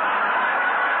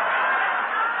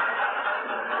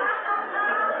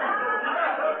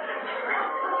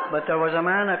 But there was a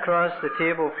man across the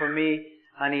table from me,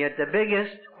 and he had the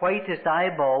biggest, whitest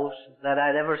eyeballs that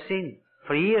I'd ever seen.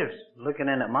 For years, looking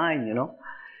in at mine, you know.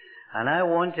 And I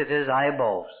wanted his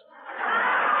eyeballs.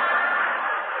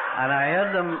 And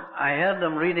I heard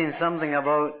them reading something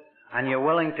about, and you're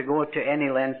willing to go to any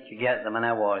length to get them, and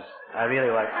I was. I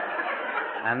really was.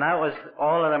 And that was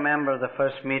all I remember of the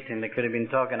first meeting. They could have been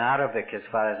talking Arabic as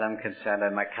far as I'm concerned. I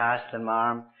had my cast in my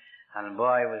arm, and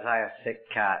boy, was I a sick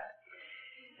cat.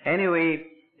 Anyway,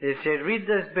 they said, read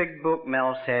this big book,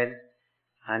 Mel said,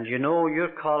 and you know your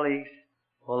colleagues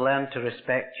will learn to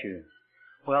respect you.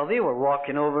 Well, they were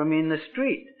walking over me in the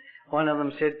street. One of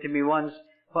them said to me once,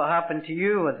 what happened to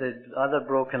you with the other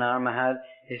broken arm I had?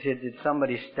 He said, did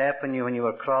somebody step on you when you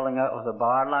were crawling out of the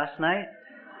bar last night?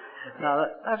 Now,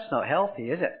 that's not healthy,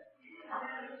 is it?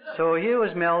 So here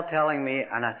was Mel telling me,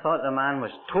 and I thought the man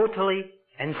was totally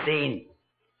insane,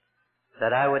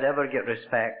 that I would ever get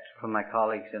respect from my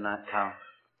colleagues in that town.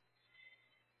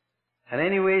 And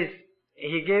anyways,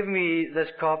 he gave me this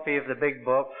copy of the big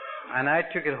book, and I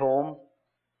took it home,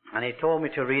 and he told me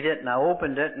to read it, and I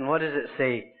opened it, and what does it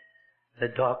say? The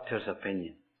doctor's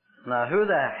opinion. Now, who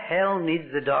the hell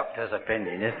needs the doctor's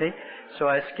opinion, you see? So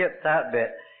I skipped that bit.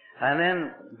 And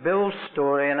then Bill's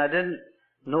story, and I didn't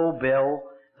know Bill.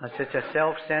 I'm such a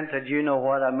self-centered, you know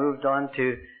what, I moved on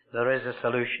to there is a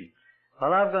solution.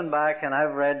 Well, I've gone back and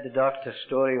I've read the doctor's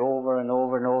story over and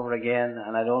over and over again,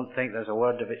 and I don't think there's a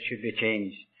word of it should be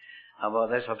changed.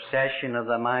 About this obsession of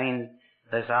the mind,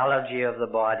 this allergy of the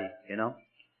body, you know.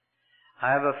 I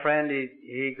have a friend,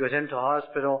 he goes into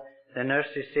hospital, the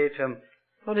nurses say to him,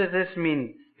 what does this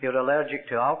mean, you're allergic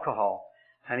to alcohol?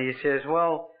 And he says,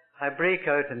 well, I break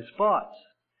out in spots.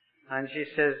 And she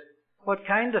says, what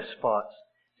kind of spots?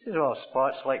 He says, well,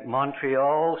 spots like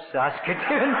Montreal,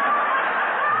 Saskatoon,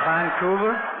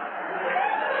 Vancouver.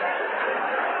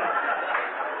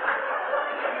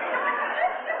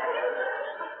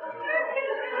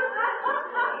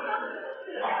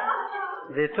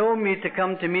 They told me to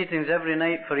come to meetings every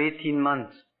night for 18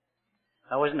 months.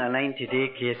 I wasn't a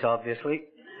 90-day case, obviously.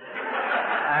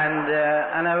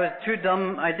 And I was too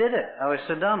dumb. I did it. I was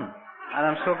so dumb. And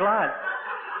I'm so glad.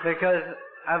 Because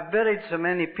I've buried so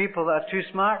many people that are too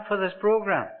smart for this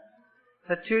program.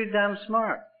 They're too damn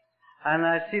smart. And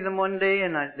I see them one day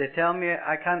and they tell me,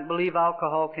 I can't believe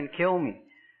alcohol can kill me.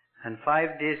 And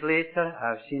 5 days later,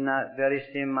 I've seen that very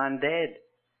same man dead.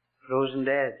 Frozen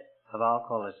dead of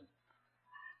alcoholism.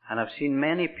 And I've seen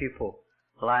many people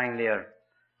lying there,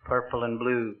 purple and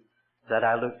blue, that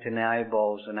I looked in the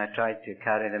eyeballs and I tried to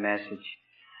carry the message.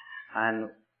 And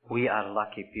we are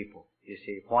lucky people. You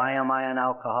see, why am I an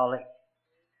alcoholic?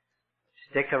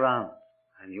 Stick around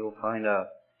and you'll find out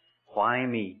why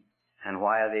me and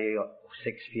why are they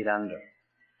 6 feet under.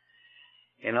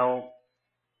 You know,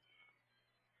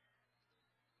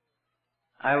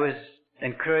 I was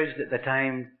encouraged at the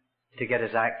time to get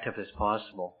as active as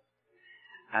possible.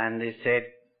 And they said,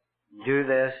 do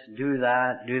this, do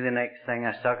that, do the next thing.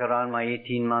 I stuck around my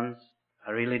 18 months.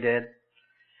 I really did.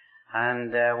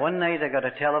 And one night I got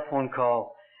a telephone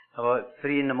call about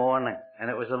 3 in the morning, and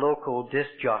it was a local disc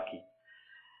jockey.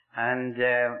 And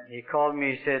he called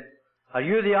me, he said, are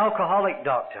you the alcoholic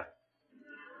doctor?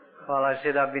 Well, I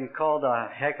said, I've been called a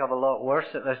heck of a lot worse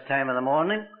at this time of the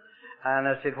morning. And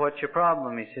I said, what's your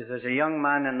problem? He says, there's a young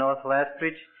man in North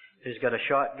Lethbridge who's got a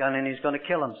shotgun and he's going to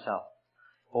kill himself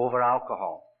over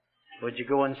alcohol. Would you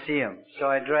go and see him? So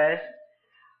I dressed,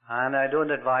 and I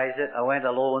don't advise it. I went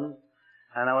alone,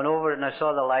 and I went over and I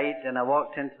saw the light, and I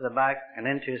walked into the back and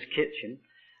into his kitchen,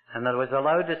 and there was the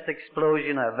loudest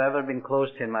explosion I've ever been close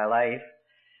to in my life.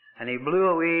 And he blew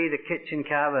away the kitchen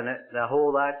cabinet, the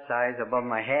hole that size above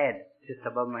my head, just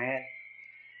above my head.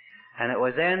 And it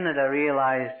was then that I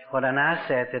realized what an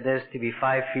asset it is to be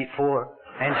 5'4"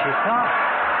 and she thought.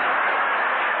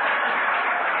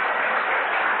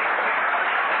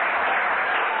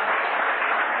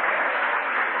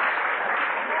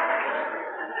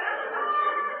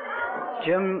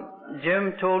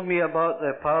 Jim told me about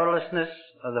the powerlessness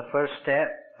of the first step.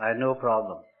 I had no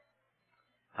problem.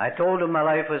 I told him my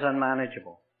life was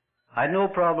unmanageable. I had no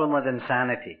problem with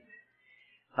insanity.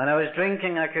 When I was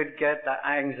drinking, I could get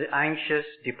anxious,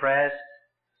 depressed,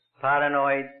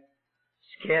 paranoid,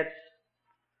 schiz,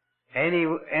 any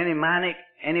manic,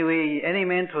 any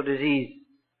mental disease.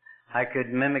 I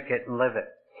could mimic it and live it.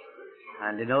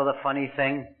 And you know the funny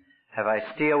thing? If I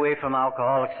stay away from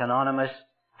Alcoholics Anonymous,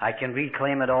 I can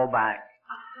reclaim it all back.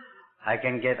 I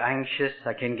can get anxious,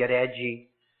 I can get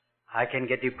edgy, I can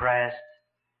get depressed.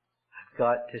 I've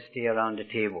got to stay around the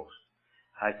tables.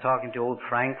 I was talking to old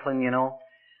Franklin, you know,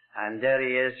 and there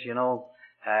he is, you know,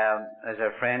 as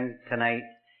our friend tonight,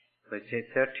 with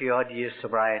 30 odd years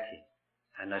sobriety,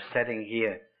 and they're sitting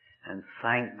here, and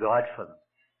thank God for them.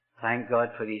 Thank God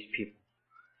for these people.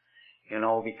 You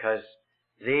know, because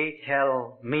they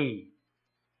tell me,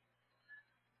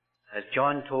 as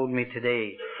John told me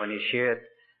today when he shared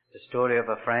the story of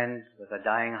a friend with a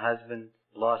dying husband,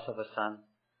 loss of a son,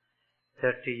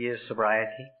 30 years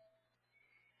sobriety.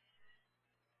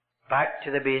 Back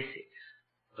to the basics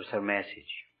was her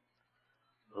message.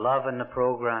 Love in the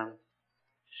program,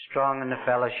 strong in the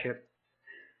fellowship,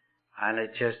 and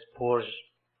it just pours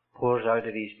out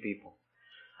of these people.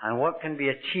 And what can be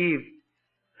achieved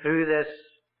through this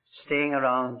staying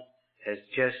around is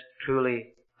just truly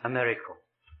a miracle.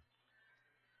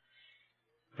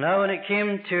 Now when it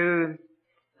came to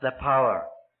the power,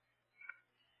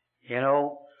 you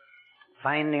know,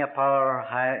 finding a power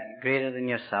greater than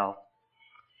yourself,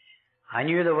 I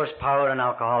knew there was power in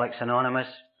Alcoholics Anonymous.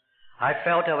 I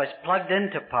felt I was plugged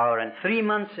into power, and 3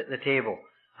 months at the table,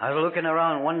 I was looking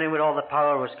around wondering where all the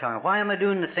power was coming. Why am I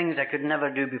doing the things I could never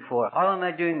do before? How am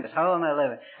I doing this? How am I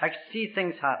living? I could see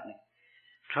things happening.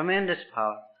 Tremendous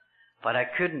power. But I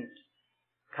couldn't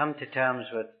come to terms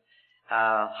with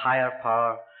higher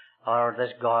power or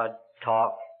this God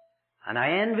talk. And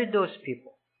I envied those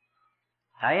people.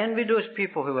 I envied those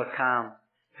people who were calm,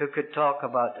 who could talk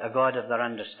about a God of their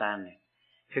understanding,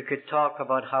 who could talk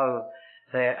about how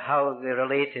they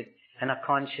related in a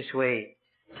conscious way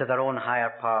to their own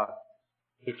higher power,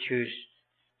 they choose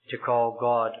to call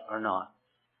God or not.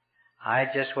 I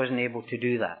just wasn't able to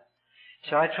do that.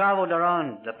 So I traveled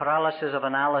around, the paralysis of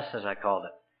analysis I called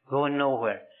it, going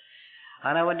nowhere.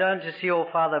 And I went down to see old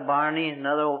Father Barney,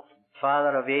 another old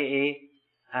father of AA,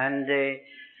 and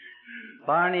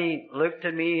Barney looked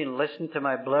at me and listened to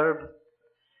my blurb,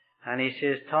 and he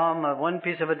says, Tom, I have one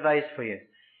piece of advice for you.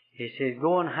 He says,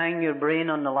 go and hang your brain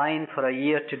on the line for a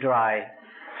year to dry,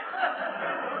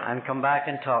 and come back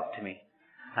and talk to me.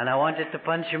 And I wanted to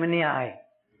punch him in the eye.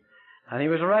 And he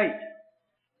was right.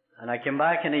 And I came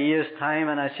back in a year's time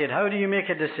and I said, how do you make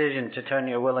a decision to turn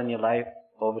your will and your life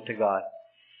over to God?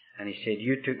 And he said,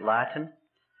 you took Latin.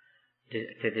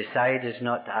 To decide is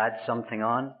not to add something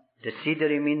on.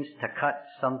 Decidere means to cut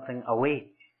something away.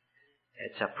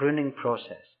 It's a pruning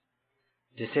process.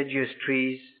 Deciduous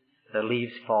trees, the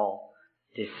leaves fall.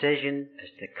 Decision is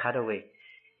to cut away.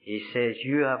 He says,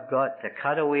 you have got to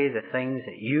cut away the things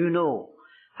that you know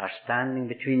are standing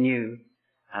between you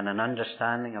and an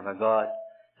understanding of a God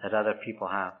that other people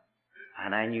have.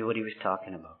 And I knew what he was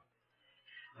talking about.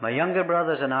 My younger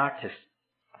brother's an artist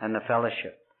in the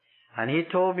fellowship. And he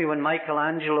told me when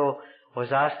Michelangelo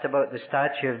was asked about the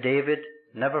statue of David,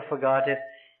 never forgot it,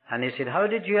 and he said, how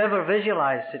did you ever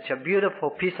visualize such a beautiful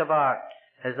piece of art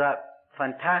as that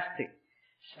fantastic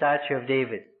statue of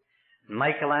David? And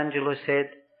Michelangelo said,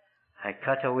 I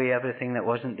cut away everything that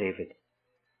wasn't David.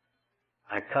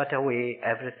 I cut away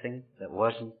everything that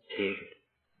wasn't David.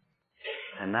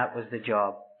 And that was the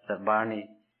job that Barney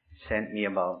sent me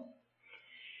about.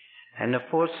 And the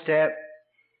fourth step,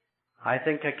 I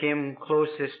think I came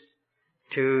closest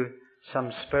to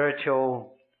some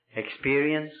spiritual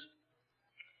experience.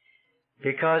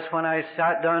 Because when I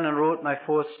sat down and wrote my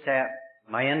fourth step,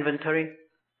 my inventory,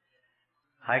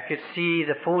 I could see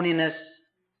the phoniness,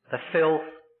 the filth,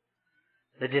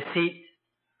 the deceit,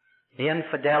 the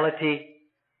infidelity,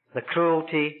 the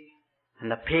cruelty, and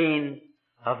the pain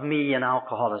of me in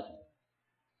alcoholism.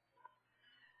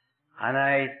 And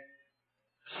I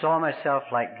saw myself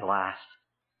like glass.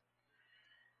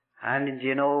 And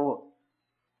you know,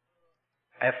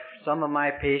 if some of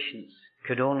my patients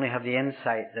could only have the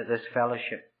insight that this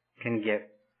fellowship can give,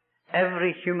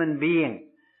 every human being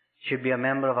should be a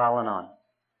member of Al-Anon.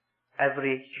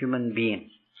 Every human being.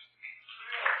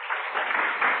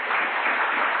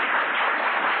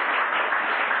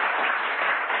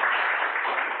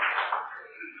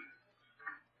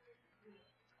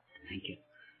 Thank you.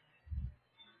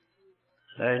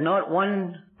 There's not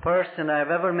one person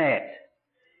I've ever met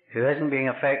who isn't being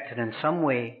affected in some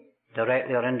way,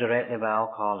 directly or indirectly, by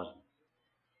alcoholism.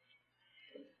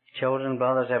 Children,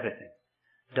 brothers, everything.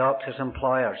 Doctors,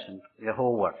 employers, and the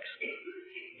whole works.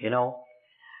 You know?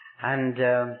 And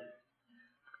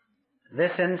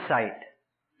this insight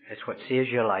is what saves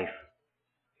your life.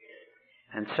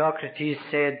 And Socrates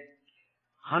said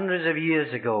hundreds of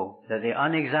years ago that the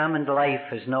unexamined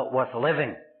life is not worth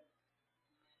living.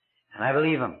 And I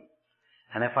believe him.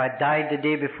 And if I died the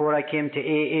day before I came to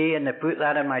AA and they put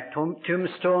that in my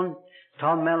tombstone,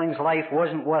 Tom Melling's life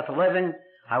wasn't worth living,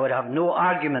 I would have no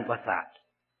argument with that.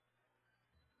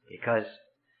 Because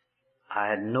I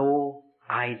had no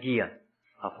idea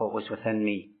of what was within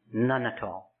me. None at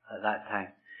all at that time.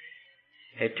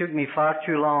 It took me far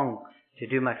too long to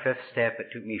do my fifth step. It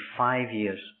took me 5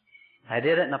 years. I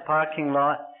did it in a parking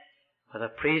lot with a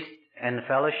priest in the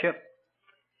fellowship.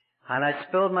 And I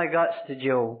spilled my guts to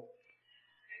Joe.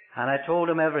 And I told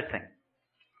him everything.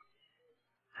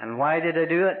 And why did I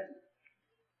do it?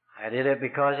 I did it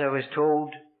because I was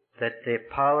told that the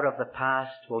power of the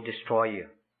past will destroy you.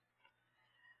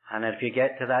 And if you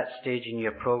get to that stage in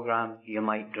your program, you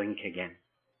might drink again.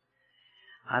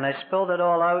 And I spilled it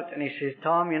all out, and he says,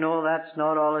 Tom, you know, that's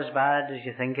not all as bad as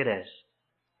you think it is.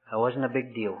 It wasn't a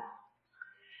big deal.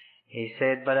 He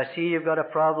said, but I see you've got a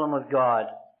problem with God.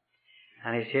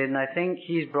 And he said, and I think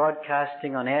he's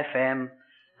broadcasting on FM,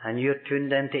 and you're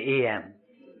tuned into AM.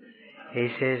 He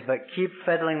says, but keep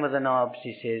fiddling with the knobs,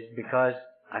 he says, because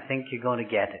I think you're going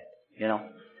to get it, you know.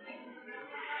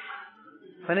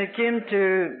 When it came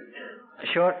to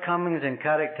shortcomings and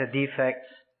character defects,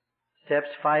 steps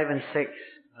 5 and 6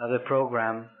 of the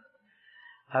program,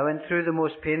 I went through the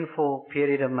most painful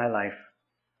period of my life.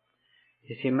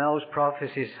 You see, Mel's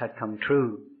prophecies had come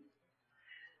true.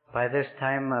 By this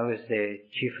time, I was the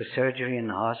chief of surgery in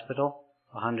the hospital,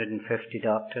 150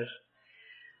 doctors.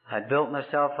 I'd built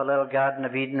myself a little Garden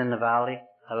of Eden in the valley,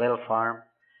 a little farm.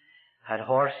 I had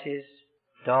horses,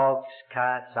 dogs,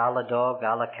 cats, a la dog,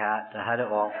 a la cat. I had it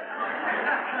all.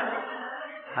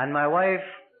 And my wife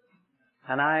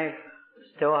and I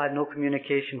still had no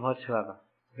communication whatsoever.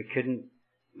 We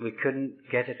couldn't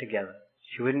get it together.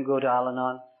 She wouldn't go to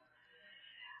Al-Anon.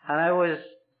 And I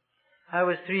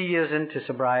was 3 years into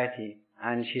sobriety,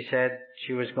 and she said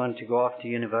she was going to go off to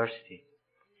university.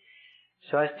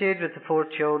 So I stayed with the 4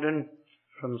 children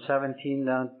from 17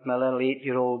 down to my little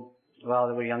 8-year-old. Well,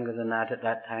 they were younger than that at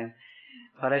that time.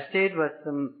 But I stayed with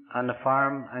them on the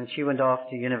farm, and she went off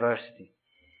to university.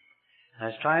 I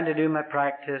was trying to do my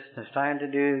practice. I was trying to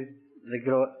do the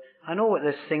growth. I know what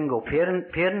this single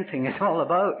parenting is all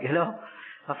about, you know.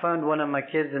 I found one of my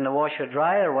kids in the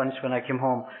washer-dryer once when I came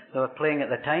home. They were playing at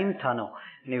the time tunnel,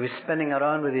 and he was spinning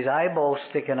around with his eyeballs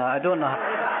sticking out. I don't know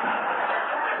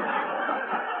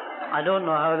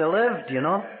how they lived, you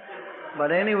know.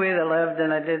 But anyway, they lived,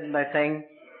 and I did my thing.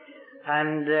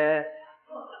 And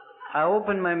I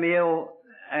opened my mail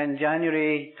on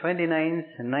January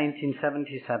 29th,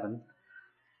 1977.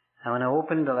 And when I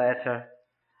opened the letter,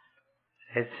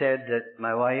 it said that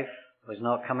my wife was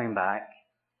not coming back,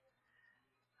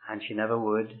 and she never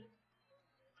would,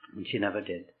 and she never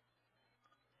did.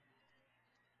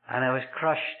 And I was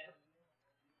crushed.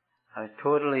 I was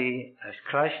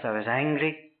crushed. I was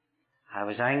angry. I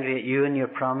was angry at you and your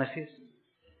promises.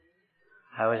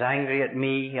 I was angry at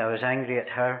me. I was angry at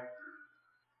her.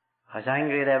 I was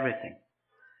angry at everything.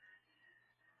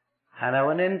 And I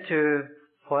went into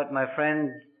what my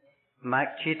friend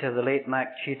Mac Cheetah, the late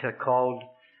Mac Cheetah, called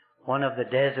one of the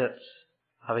deserts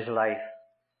of his life.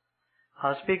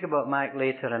 I'll speak about Mac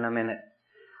later in a minute.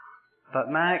 But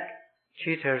Mac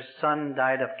Cheetah's son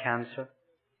died of cancer,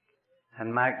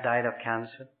 and Mac died of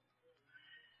cancer.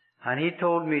 And he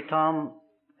told me, Tom,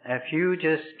 if you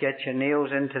just get your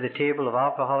nails into the table of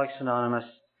Alcoholics Anonymous,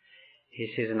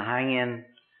 he says, and hang in,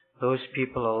 those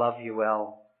people will love you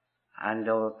well, and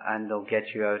they'll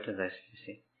get you out of this, you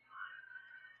see.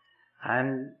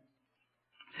 And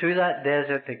through that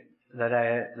desert,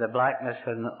 the blackness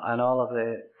and all of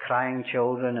the crying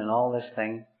children and all this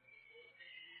thing,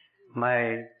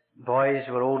 my boys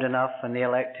were old enough and they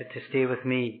elected to stay with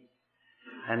me.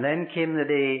 And then came the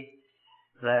day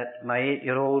that my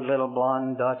 8-year-old little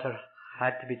blonde daughter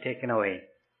had to be taken away.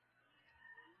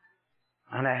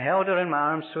 And I held her in my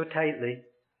arms so tightly,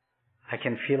 I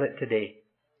can feel it today.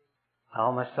 I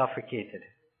almost suffocated.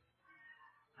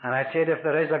 And I said, if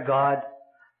there is a God,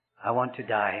 I want to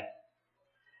die.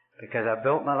 Because I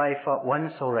built my life up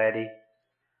once already,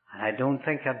 and I don't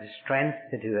think I have the strength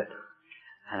to do it.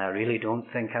 And I really don't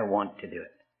think I want to do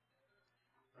it.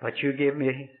 But you gave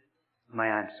me my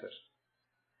answers.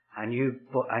 And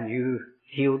you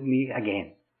healed me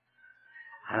again.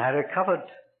 And I recovered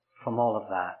from all of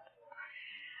that.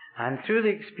 And through the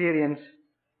experience,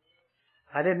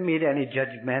 I didn't meet any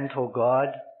judgmental God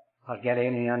or get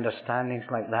any understandings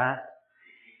like that.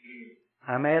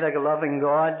 I met a loving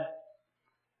God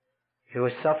who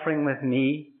was suffering with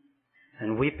me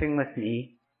and weeping with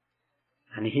me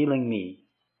and healing me.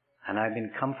 And I've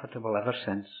been comfortable ever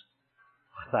since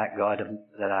with that God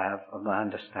that I have of my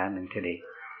understanding today.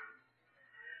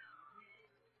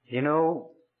 You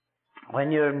know,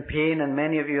 when you're in pain, and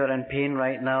many of you are in pain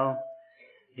right now,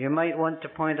 you might want to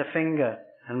point a finger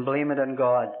and blame it on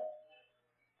God.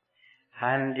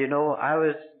 And you know, I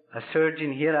was a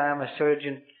surgeon. Here I am a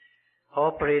surgeon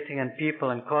operating on people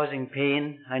and causing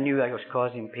pain. I knew I was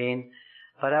causing pain.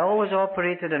 But I always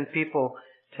operated on people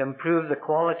to improve the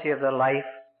quality of their life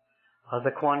or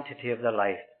the quantity of their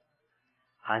life.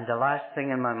 And the last thing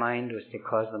in my mind was to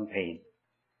cause them pain.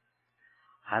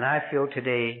 And I feel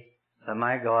today that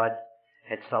my God,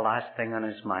 it's the last thing on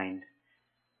His mind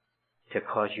to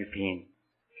cause you pain.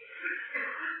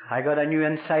 I got a new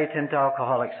insight into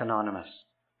Alcoholics Anonymous.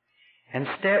 In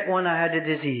step 1, I had a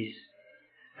disease.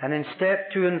 And in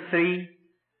step 2 and 3,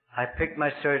 I picked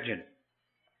my surgeon.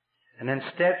 And in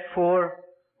step 4,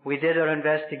 we did our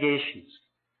investigations.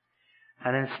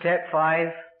 And in step 5,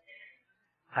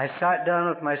 I sat down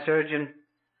with my surgeon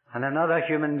and another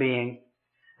human being,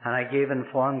 and I gave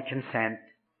informed consent.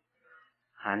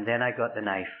 And then I got the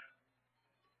knife.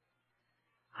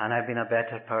 And I've been a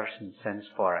better person since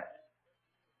for it.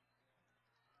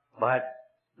 But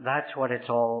that's what it's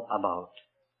all about.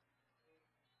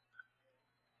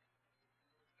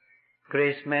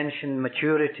 Grace mentioned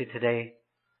maturity today.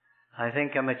 I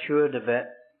think I matured a bit.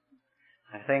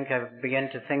 I think I've begun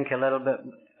to think a little bit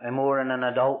more in an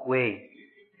adult way.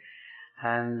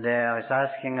 And I was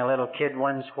asking a little kid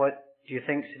once, what do you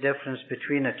think's the difference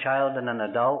between a child and an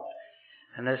adult?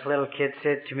 And this little kid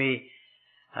said to me,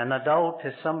 an adult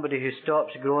is somebody who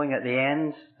stops growing at the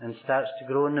ends and starts to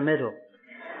grow in the middle.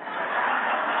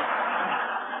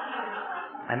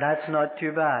 And that's not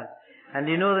too bad. And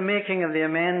you know, the making of the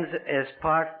amends is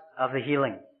part of the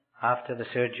healing after the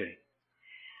surgery.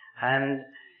 And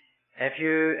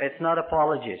it's not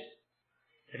apologies.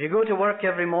 If you go to work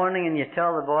every morning and you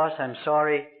tell the boss, I'm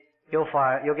sorry, you'll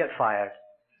get fired.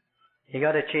 You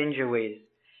got to change your ways.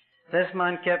 This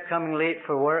man kept coming late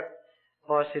for work.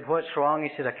 Boss said, what's wrong? He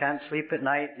said, I can't sleep at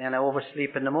night and I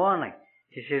oversleep in the morning.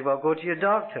 He said, well, go to your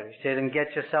doctor. He said, and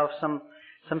get yourself some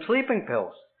sleeping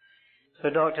pills. So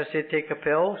the doctor said, take a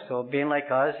pill. So being like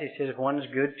us, he says, if one's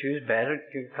good, two's better.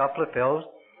 Took a couple of pills.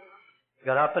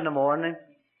 Got up in the morning,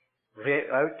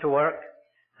 out to work,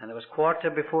 and it was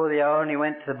 1:15 the hour, and he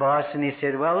went to the boss and he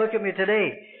said, well, look at me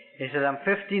today. He said, I'm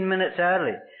 15 minutes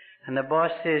early. And the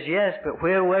boss says, yes, but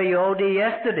where were you all day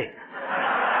yesterday?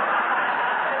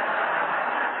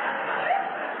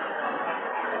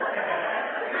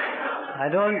 I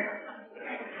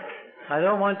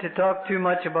don't want to talk too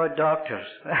much about doctors.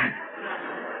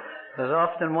 There's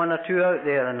often one or two out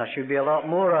there, and there should be a lot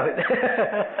more out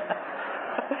there.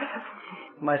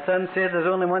 My son said there's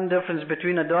only one difference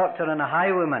between a doctor and a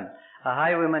highwayman. A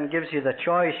highwayman gives you the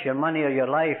choice, your money or your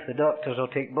life. The doctors will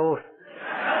take both.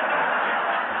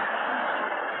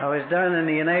 I was down in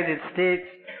the United States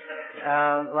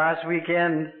last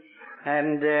weekend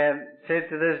and said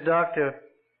to this doctor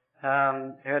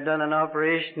who had done an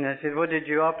operation, I said, "What did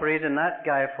you operate on that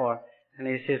guy for?" And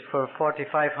he says, "For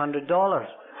 $4,500.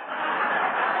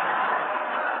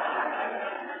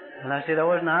 And I said, "I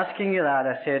wasn't asking you that."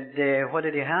 I said, "What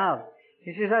did he have?"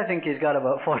 He says, "I think he's got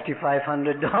about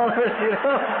 $4,500, you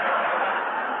know."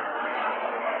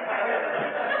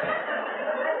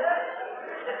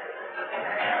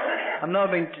 I'm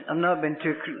not being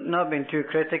too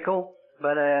critical,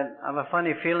 but I have a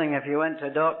funny feeling if you went to a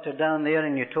doctor down there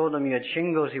and you told him you had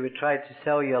shingles, he would try to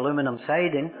sell you aluminum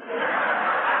siding.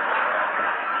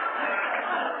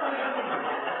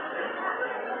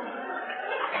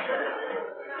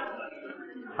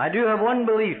 I do have one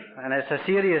belief, and it's a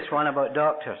serious one about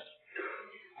doctors.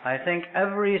 I think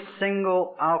every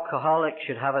single alcoholic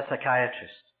should have a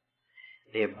psychiatrist.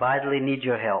 They badly need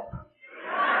your help.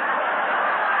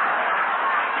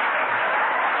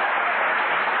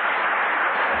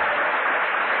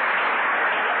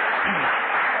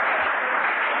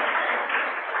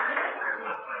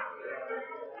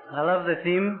 I love the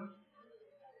theme,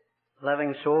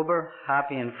 living sober,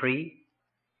 happy and free.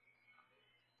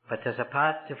 But there's a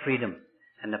path to freedom,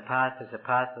 and the path is the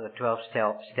path of the 12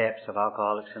 steps of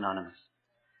Alcoholics Anonymous.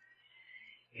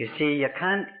 You see, you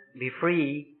can't be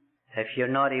free if you're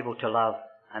not able to love,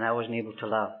 and I wasn't able to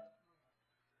love.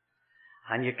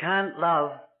 And you can't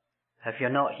love if you're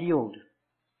not healed.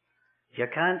 You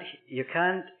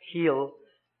can't heal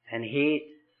in hate,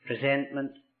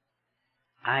 resentment,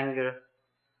 anger,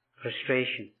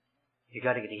 frustration. You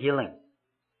got to get healing.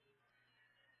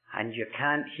 And you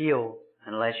can't heal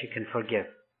unless you can forgive.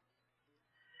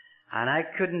 And I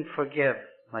couldn't forgive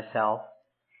myself.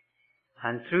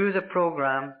 And through the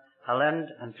program, I learned,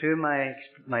 and through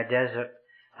my desert,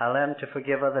 I learned to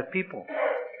forgive other people.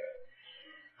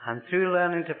 And through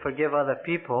learning to forgive other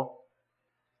people,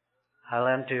 I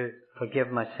learned to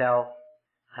forgive myself,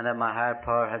 and that my higher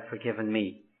power had forgiven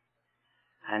me.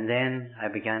 And then I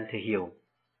began to heal.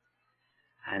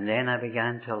 And then I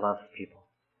began to love people.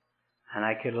 And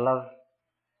I could love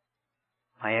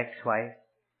my ex-wife.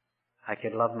 I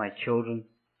could love my children.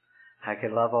 I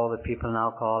could love all the people in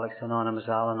Alcoholics Anonymous,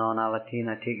 Al-Anon, Al-Anon.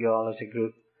 I take you all as a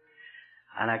group.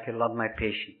 And I could love my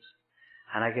patients.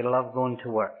 And I could love going to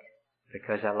work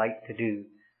because I liked to do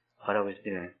what I was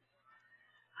doing.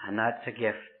 And that's a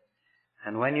gift.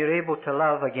 And when you're able to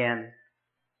love again,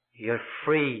 you're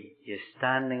free. You're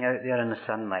standing out there in the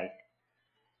sunlight.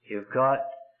 You've got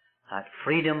that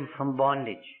freedom from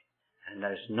bondage. And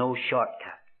there's no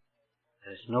shortcut.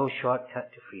 There's no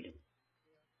shortcut to freedom.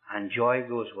 And joy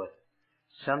goes with it.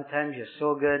 Sometimes you're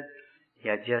so good,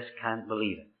 you just can't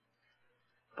believe it.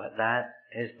 But that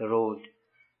is the road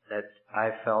that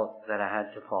I felt that I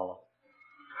had to follow.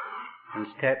 In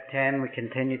step 10, we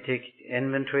continue to take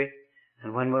inventory,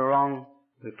 and when we're wrong,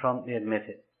 we promptly admit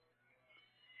it.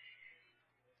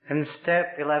 In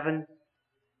step 11,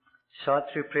 sought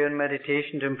through prayer and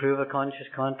meditation to improve our conscious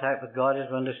contact with God as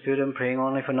we understood Him, praying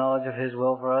only for knowledge of His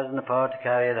will for us and the power to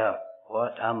carry it out.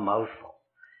 What a mouthful.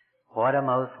 What a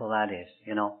mouthful that is,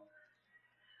 you know.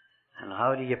 And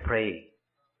how do you pray?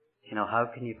 You know, how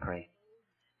can you pray?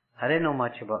 I didn't know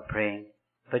much about praying,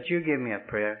 but you gave me a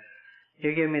prayer.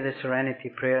 You gave me the Serenity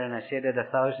Prayer, and I said it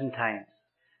 1,000 times.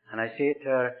 And I say it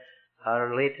to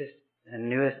our latest and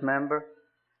newest member,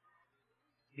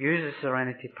 use the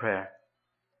Serenity Prayer.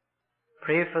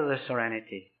 Pray for the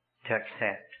serenity to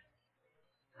accept,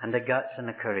 and the guts and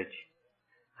the courage,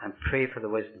 and pray for the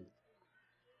wisdom.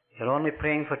 You're only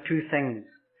praying for two things: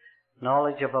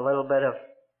 knowledge of a little bit of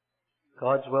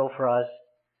God's will for us,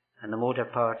 and the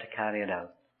motive power to carry it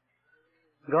out.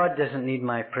 God doesn't need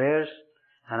my prayers,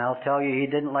 and I'll tell you, He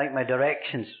didn't like my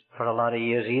directions for a lot of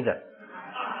years either.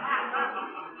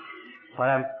 But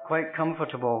I'm quite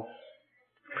comfortable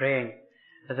praying.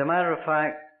 As a matter of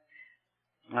fact,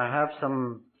 I have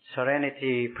some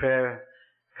Serenity Prayer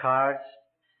cards.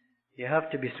 You have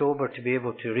to be sober to be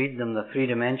able to read them. They're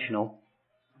three-dimensional.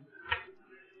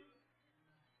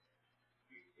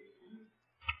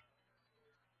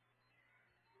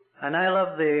 And I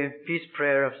love the Peace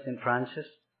Prayer of St. Francis.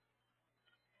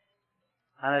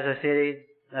 And as I say,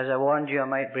 as I warned you, I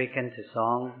might break into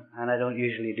song, and I don't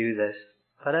usually do this.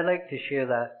 But I'd like to share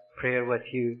that prayer with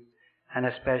you in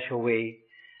a special way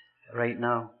right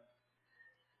now.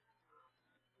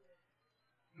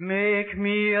 Make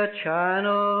me a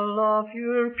channel of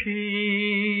your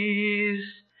peace.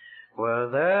 Where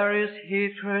there is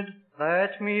hatred,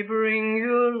 let me bring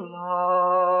your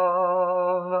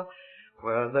love.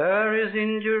 Where there is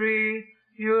injury,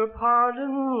 your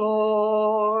pardon,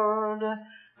 Lord.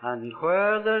 And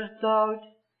where there's doubt,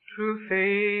 true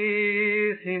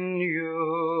faith in you.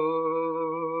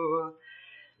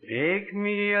 Make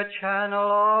me a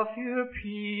channel of your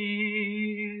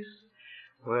peace.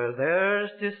 Where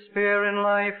there's despair in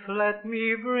life, let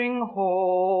me bring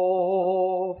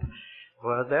hope.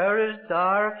 Where there is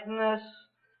darkness,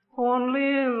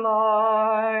 only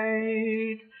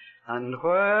light. And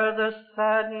where there's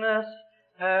sadness,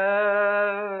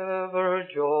 ever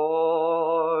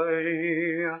joy.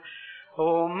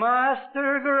 O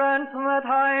Master, grant that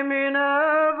I may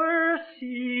never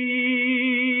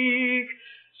seek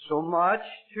so much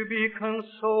to be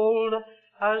consoled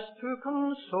as to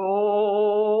console,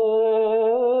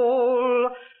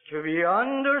 to be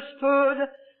understood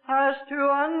as to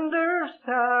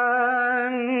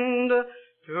understand,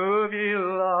 to be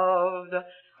loved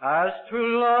as to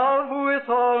love with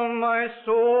all my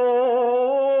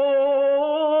soul.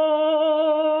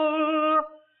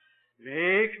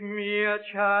 Make me a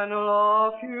channel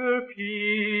of your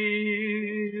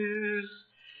peace.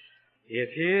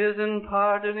 It is in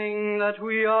pardoning that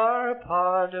we are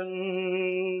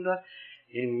pardoned,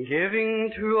 in giving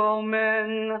to all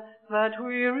men that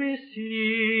we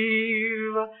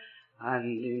receive,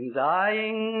 and in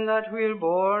dying that we're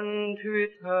born to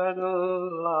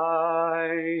eternal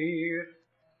life.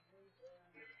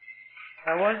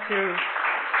 I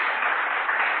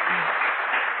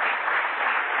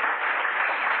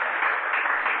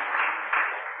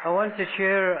want to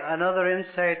share another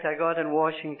insight I got in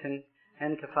Washington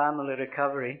into family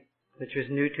recovery, which was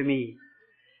new to me.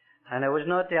 And it was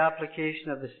not the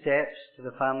application of the steps to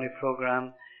the family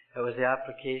program, it was the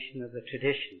application of the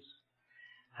traditions.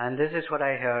 And this is what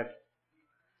I heard.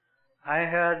 I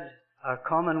heard our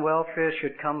common welfare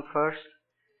should come first,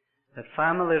 that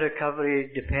family recovery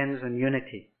depends on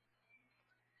unity.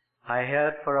 I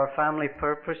heard for our family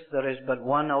purpose there is but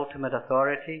one ultimate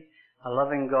authority, a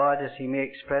loving God as He may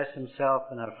express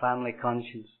Himself in our family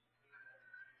conscience.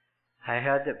 I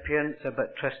heard that parents are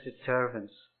but trusted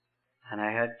servants, and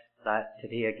I heard that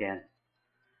today again.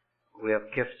 We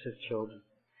have gifts of children.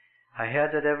 I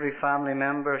heard that every family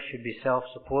member should be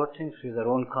self-supporting through their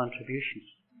own contributions.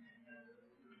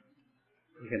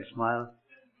 You can smile.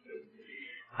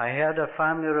 I heard our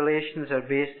family relations are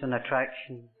based on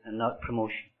attraction and not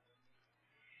promotion.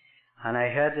 And I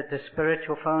heard that the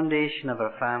spiritual foundation of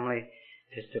our family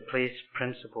is to place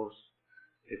principles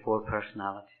before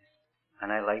personalities.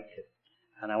 And I liked it.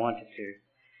 And I wanted to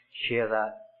share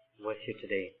that with you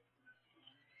today.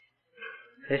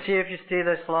 They say if you stay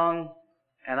this long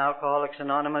in Alcoholics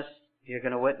Anonymous, you're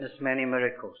going to witness many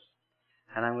miracles.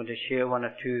 And I'm going to share one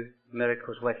or two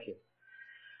miracles with you.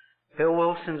 Bill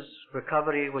Wilson's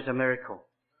recovery was a miracle.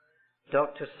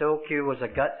 Dr. Silke was a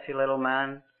gutsy little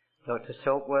man, Dr.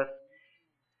 Silkworth,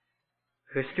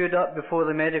 who stood up before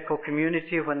the medical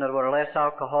community when there were less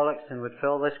alcoholics and would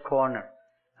fill this corner.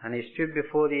 And he stood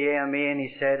before the AMA and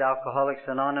he said, Alcoholics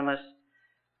Anonymous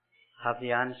have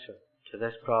the answer to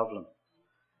this problem.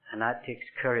 And that takes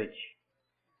courage.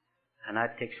 And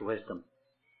that takes wisdom.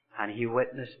 And he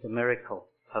witnessed the miracle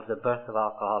of the birth of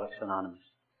Alcoholics Anonymous.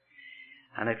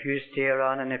 And if you stay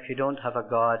around and if you don't have a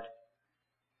God,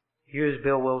 use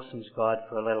Bill Wilson's God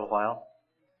for a little while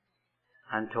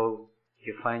until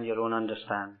you find your own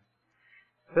understanding.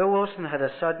 Bill Wilson had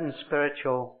a sudden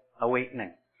spiritual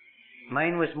awakening.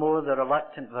 Mine was more the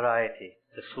reluctant variety,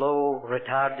 the slow,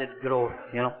 retarded growth,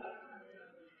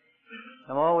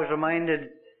 I'm always reminded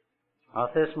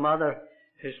of this mother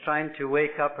who's trying to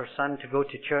wake up her son to go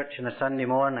to church on a Sunday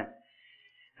morning.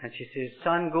 And she says,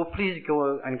 son, please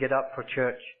go and get up for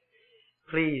church.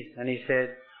 Please. And he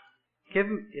said,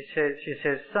 she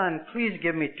says, son, please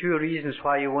give me 2 reasons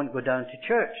why you won't go down to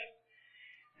church.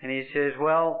 And he says,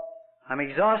 well, I'm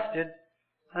exhausted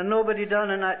and nobody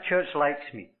down in that church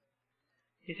likes me.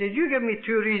 He said, you give me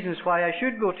 2 reasons why I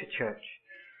should go to church.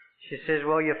 She says,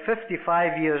 well, you're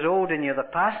 55 years old and you're the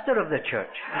pastor of the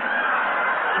church.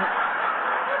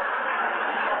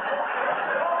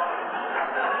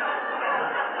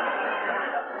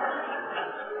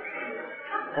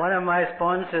 One of my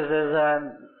sponsors is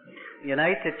a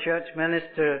United Church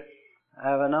minister. I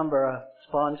have a number of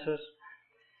sponsors.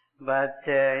 But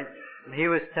he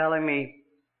was telling me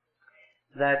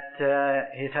that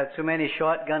he's had so many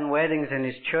shotgun weddings in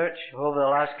his church over the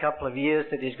last couple of years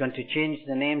that he's going to change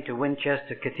the name to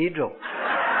Winchester Cathedral.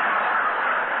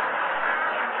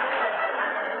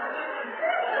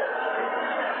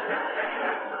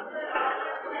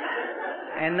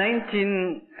 In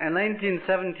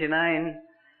 1979,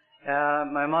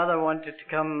 my mother wanted to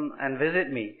come and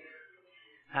visit me.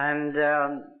 And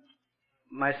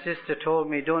my sister told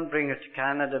me, don't bring her to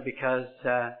Canada because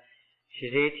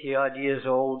She's 80 odd years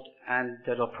old, and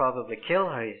it'll probably kill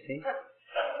her, you see.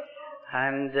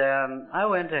 And I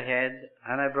went ahead,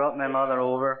 and I brought my mother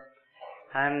over,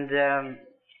 and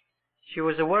she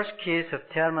was the worst case of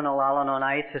terminal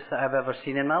Al-Anonitis that I've ever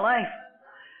seen in my life.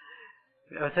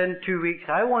 Within 2 weeks,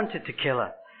 I wanted to kill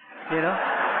her, you know.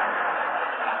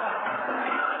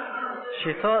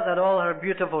 She thought that all her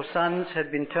beautiful sons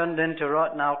had been turned into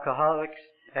rotten alcoholics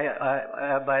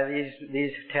by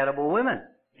these terrible women,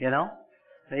 you know.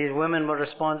 These women were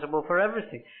responsible for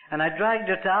everything. And I dragged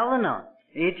her to Al-Anon,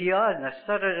 80 odd, and I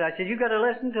said, you got to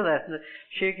listen to this, and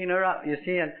shaking her up, you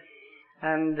see,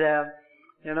 and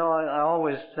you know, I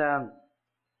always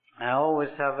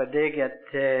have a dig at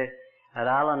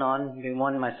Al-Anon, being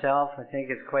one myself. I think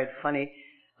it's quite funny.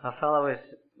 A fellow was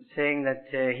saying that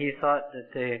he thought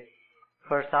that the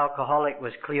first alcoholic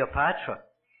was Cleopatra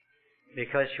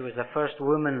because she was the first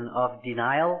woman of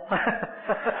denial.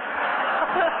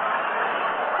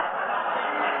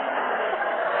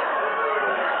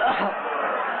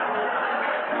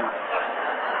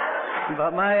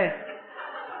 But my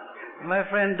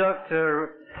friend Dr.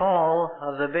 Paul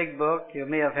of the big book, you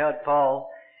may have heard Paul,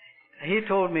 he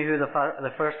told me who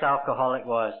the first alcoholic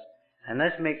was. And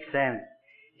this makes sense.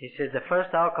 He says the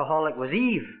first alcoholic was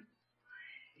Eve.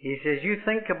 He says, you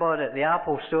think about it, the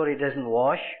apple story doesn't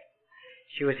wash.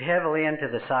 She was heavily into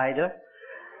the cider.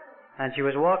 And she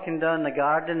was walking down the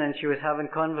garden and she was having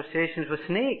conversations with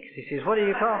snakes. He says, what do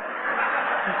you call?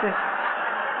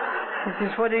 He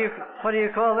says, what do you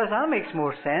call this? That makes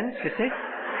more sense, you see.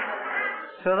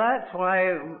 So that's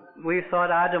why we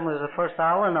thought Adam was the first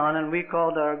Al-Anon, and we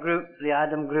called our group the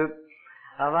Adam Group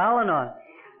of Al-Anon.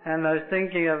 And I was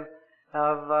thinking of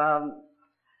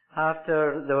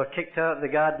after they were kicked out of the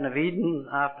Garden of Eden,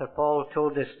 after Paul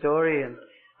told this story, and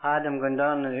Adam going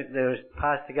down, they was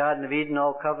past the Garden of Eden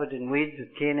all covered in weeds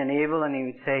with Cain and Abel, and he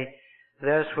would say,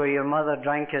 there's where your mother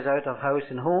drank us out of house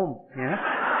and home, you know.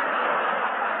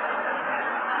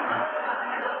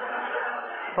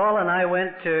 Paul and I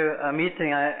went to a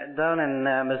meeting down in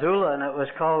Missoula, and it was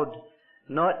called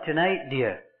Not Tonight,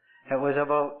 Dear. It was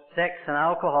about sex and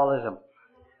alcoholism.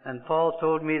 And Paul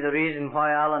told me the reason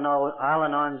why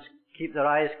Al-Anons keep their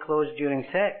eyes closed during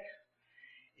sex.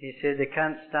 He said they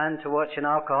can't stand to watch an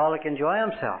alcoholic enjoy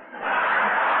himself.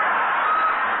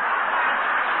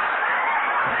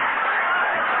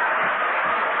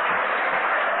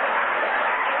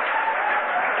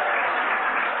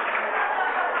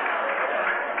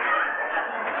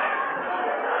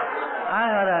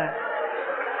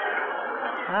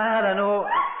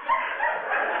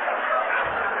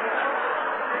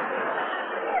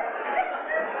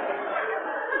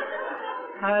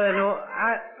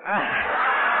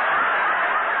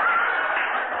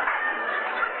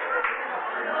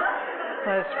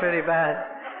 That's pretty bad.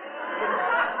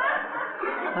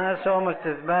 That's almost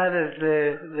as bad as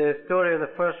the story of the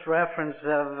first reference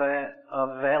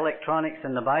of electronics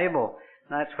in the Bible.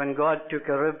 That's when God took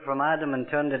a rib from Adam and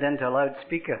turned it into a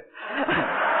loudspeaker.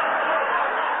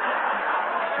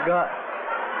 God.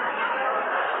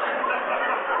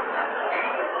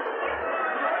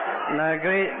 Now,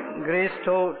 Grace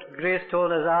told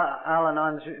us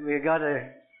Al-Anons we got to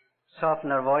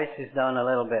soften our voices down a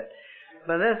little bit.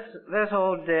 But this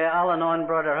old Al-Anon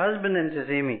brought her husband in to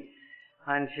see me,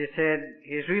 and she said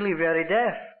he's really very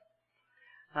deaf.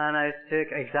 And I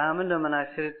examined him, and I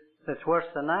said it's worse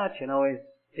than that. You know,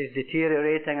 he's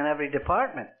deteriorating in every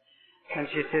department. And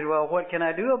she said, well, what can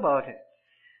I do about it?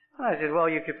 And I said, well,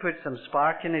 you could put some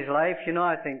spark in his life. You know,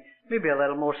 I think maybe a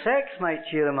little more sex might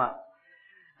cheer him up.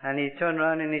 And he turned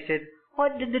around and he said,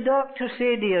 what did the doctor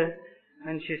say, dear?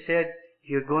 And she said,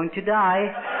 you're going to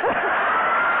die.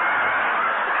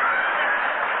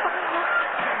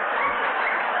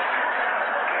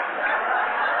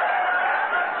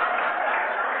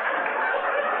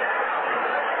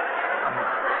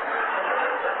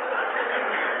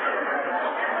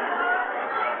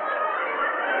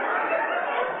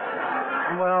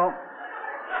 Well,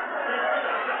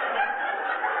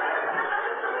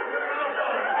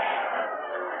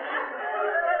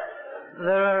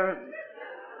 there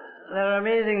are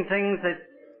amazing things that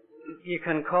you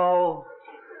can call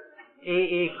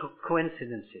AA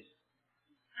coincidences.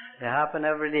 They happen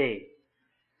every day.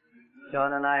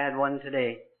 John and I had one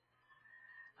today.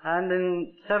 And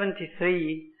in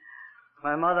 1973,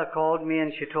 my mother called me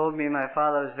and she told me my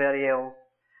father was very ill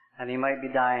and he might be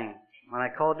dying. And I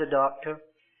called the doctor,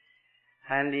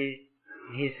 and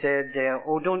he said,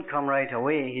 oh, don't come right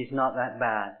away, he's not that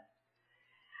bad.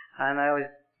 And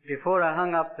before I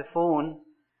hung up the phone,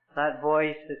 that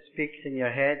voice that speaks in your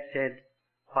head said,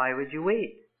 why would you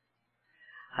wait?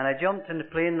 And I jumped in the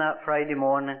plane that Friday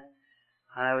morning,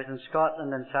 And I was in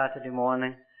Scotland on Saturday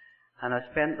morning, and I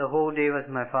spent the whole day with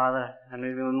my father, and it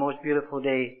was the most beautiful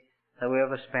day that we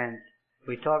ever spent.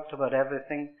 We talked about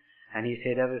everything, and he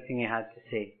said everything he had to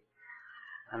say.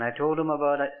 And I told him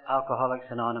about Alcoholics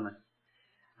Anonymous.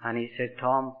 And he said,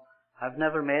 Tom, I've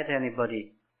never met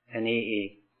anybody in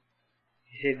AA.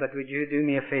 He said, but would you do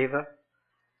me a favor?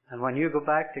 And when you go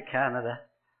back to Canada,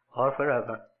 or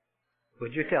forever,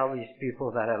 would you tell these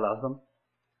people that I love them?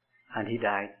 And he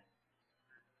died.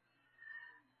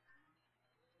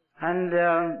 And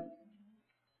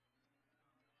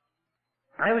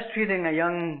I was treating a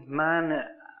young man,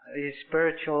 his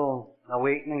spiritual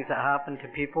awakenings that happen to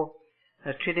people. I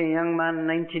was treating a young man in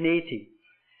 1980,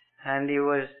 and he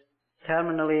was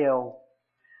terminally ill,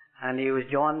 and he was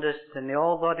jaundiced, and they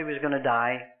all thought he was going to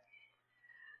die.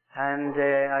 And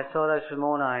I saw this with my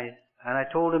own eyes, and I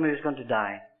told him he was going to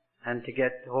die, and to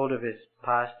get hold of his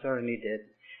pastor, and he did.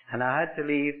 And I had to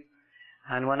leave,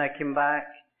 and when I came back,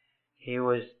 he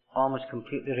was almost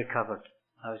completely recovered.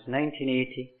 That was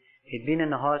 1980. He'd been in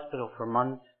the hospital for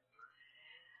months,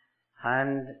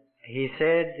 and he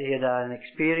said he had an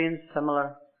experience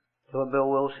similar to what Bill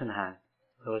Wilson had.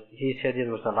 He said there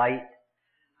was a light,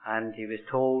 and he was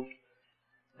told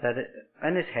that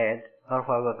in his head, or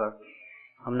however,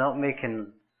 I'm not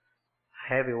making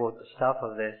heavy stuff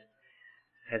of this,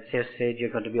 it just said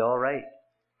you're going to be alright.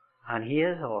 And he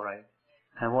is alright.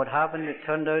 And what happened, it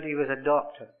turned out he was a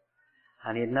doctor,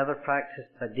 and he had never practiced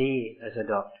a day as a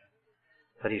doctor,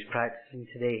 but he's practicing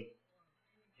today.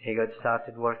 He got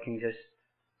started working just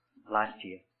last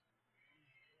year.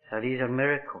 So these are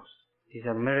miracles. These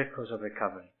are miracles of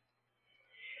recovery.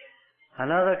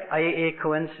 Another AA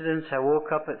coincidence, I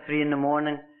woke up at 3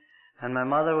 a.m, and my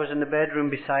mother was in the bedroom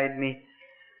beside me,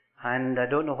 and I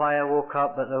don't know why I woke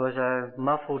up, but there was a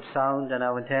muffled sound, and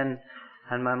I went in,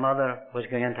 and my mother was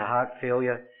going into heart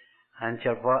failure, and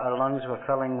her lungs were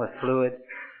filling with fluid.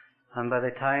 And by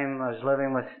the time I was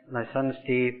living with my son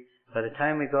Steve, by the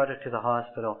time we got her to the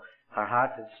hospital, her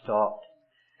heart had stopped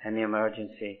in the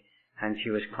emergency, and she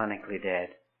was clinically dead.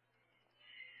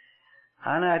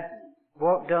 And I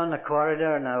walked down the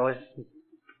corridor, and I was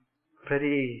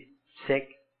pretty sick,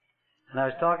 and I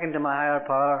was talking to my higher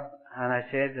power, and I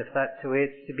said, if that's the way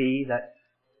it's to be, that's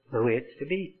the way it's to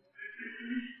be.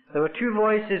 There were two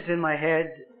voices in my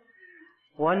head.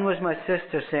 One was my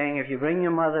sister saying, if you bring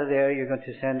your mother there, you're going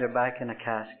to send her back in a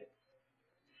casket.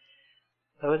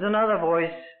 There was another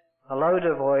voice, a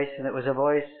louder voice, and it was a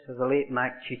voice of the late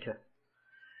Mac Cheater.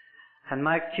 And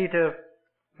Mac Cheater,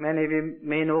 many of you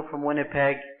may know from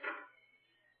Winnipeg,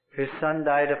 whose son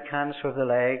died of cancer of the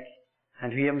leg,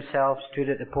 and he himself stood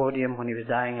at the podium when he was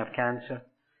dying of cancer.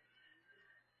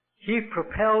 He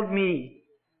propelled me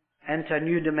into a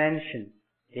new dimension,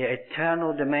 the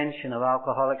eternal dimension of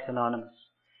Alcoholics Anonymous.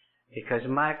 Because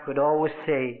Mac would always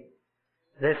say,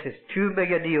 this is too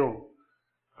big a deal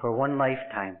for one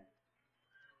lifetime.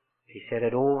 He said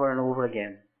it over and over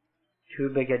again. Too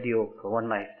big a deal for one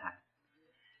lifetime.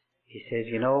 He says,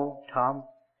 you know, Tom,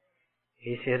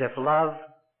 he said, if love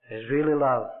is really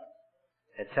love,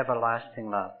 it's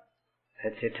everlasting love.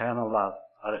 It's eternal love,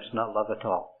 or it's not love at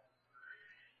all.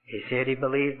 He said he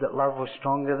believed that love was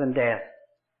stronger than death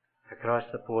across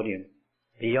the podium.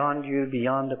 Beyond you,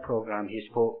 beyond the program, he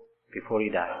spoke before he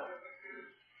died.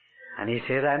 And he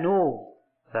said, I know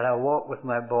that I'll walk with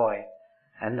my boy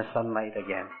in the sunlight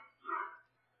again.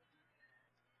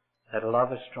 That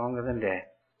love is stronger than death.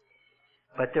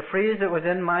 But the phrase that was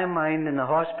in my mind in the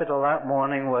hospital that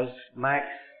morning was Mac's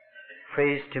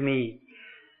phrase to me,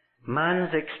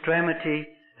 man's extremity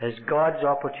is God's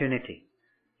opportunity.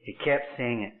 He kept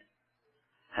saying it.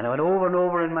 And it went over and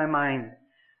over in my mind.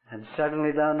 And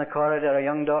suddenly down the corridor a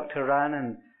young doctor ran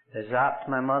and zapped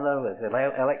my mother with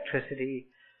electricity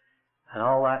and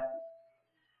all that.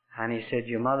 And he said,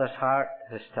 your mother's heart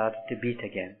has started to beat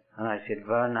again. And I said,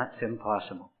 Vern, that's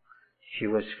impossible. She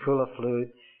was full of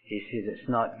fluid. He said, it's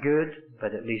not good,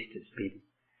 but at least it's beating.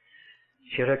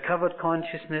 She recovered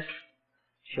consciousness.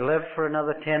 She lived for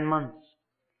another 10 months.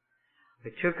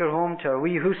 We took her home to a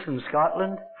wee house in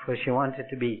Scotland, where she wanted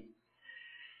to be.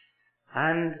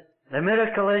 And the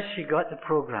miracle is she got the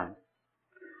program.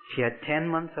 She had 10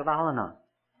 months of Al-Anon.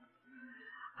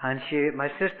 And my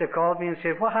sister called me and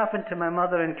said, what happened to my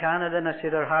mother in Canada? And I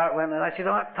said, her heart went. And I said,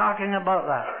 I'm not talking about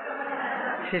that.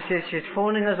 She says, she's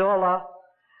phoning us all up,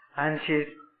 and she's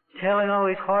telling all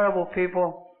these horrible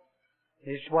people,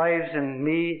 his wives and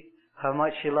me, how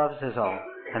much she loves us all.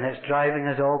 And it's driving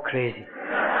us all crazy.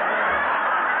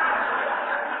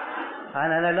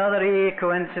 And in another AA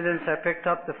coincidence, I picked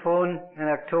up the phone in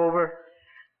October,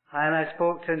 and I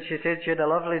spoke to her, and she said she had a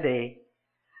lovely day.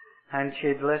 and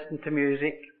she'd listen to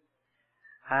music,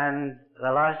 and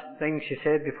the last thing she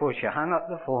said before she hung up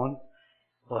the phone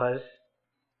was,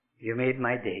 "You made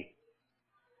my day."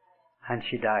 And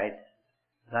she died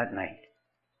that night.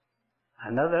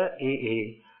 Another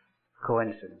AA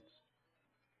coincidence.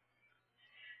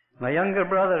 My younger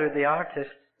brother, the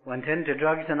artist, went into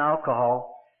drugs and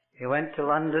alcohol. He went to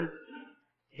London.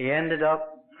 He ended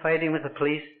up fighting with the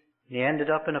police. He ended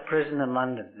up in a prison in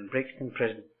London, in Brixton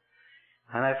Prison.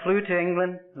 And I flew to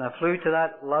England, and I flew to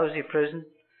that lousy prison,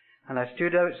 and I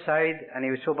stood outside, and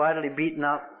he was so badly beaten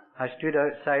up, I stood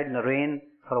outside in the rain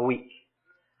for a week,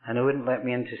 and they wouldn't let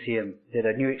me in to see him. They had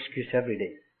a new excuse every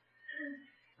day.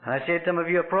 And I said to him, "Have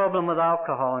you a problem with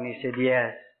alcohol?" And he said,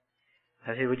 "Yes."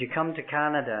 I said, "Would you come to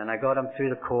Canada?" And I got him through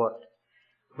the court.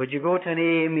 "Would you go to an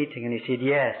AA meeting?" And he said,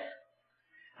 "Yes."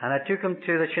 And I took him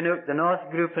to the Chinook, the North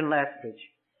Group in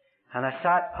Lethbridge. And I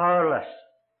sat powerless.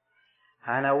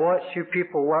 And I watched you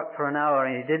people work for an hour,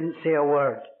 and he didn't say a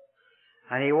word.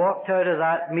 And he walked out of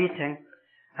that meeting,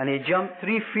 and he jumped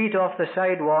 3 feet off the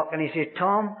sidewalk, and he said,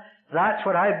 "Tom, that's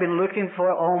what I've been looking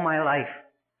for all my life."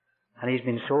 And he's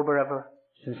been sober ever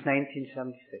since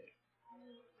 1976.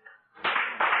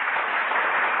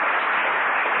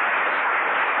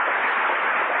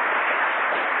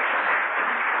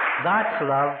 That's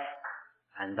love,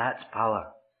 and that's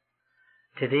power.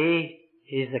 Today,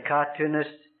 he's the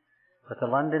cartoonist with the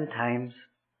London Times,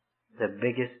 the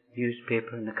biggest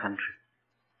newspaper in the country,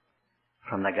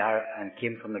 and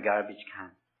came from the garbage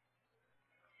can.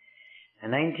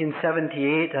 In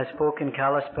 1978, I spoke in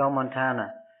Kalispell,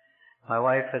 Montana. My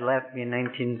wife had left me in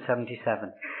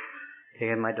 1977,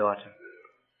 taking my daughter.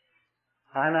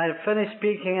 And I finished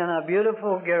speaking, and a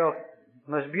beautiful girl,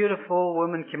 most beautiful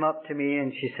woman, came up to me,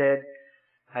 and she said,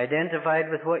 "I identified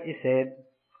with what you said."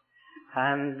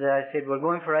 And I said, "We're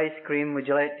going for ice cream. Would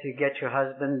you like to get your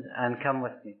husband and come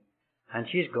with me?" And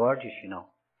she's gorgeous, you know.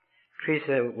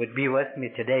 Teresa would be with me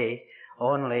today,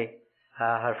 only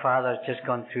her father's just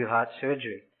gone through heart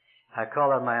surgery. I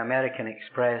call her my American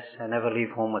Express. I never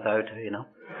leave home without her, you know.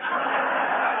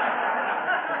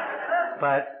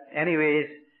 But anyways,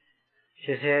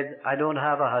 she said, "I don't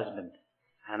have a husband."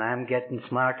 And I'm getting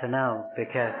smarter now,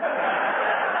 because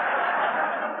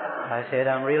I said,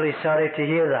 "I'm really sorry to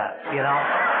hear that, you know."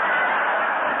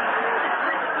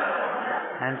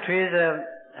 And Teresa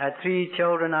had 3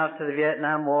 children after the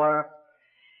Vietnam War,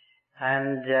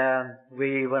 and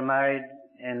we were married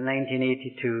in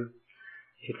 1982.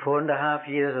 She had 4.5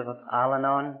 years of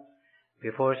Al-Anon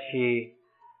before she,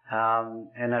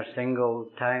 in her single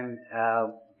time,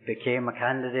 became a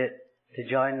candidate to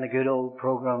join the good old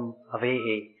program of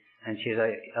AA, and she's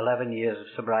 11 years of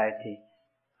sobriety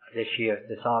this year,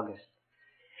 this August.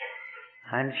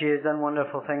 And she has done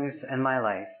wonderful things in my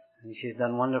life, and she's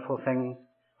done wonderful things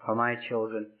for my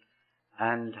children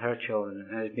and her children.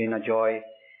 It has been a joy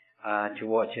to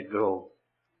watch it grow.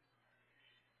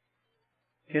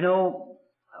 You know,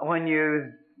 when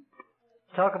you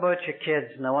talk about your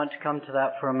kids, and I want to come to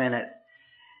that for a minute,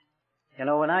 you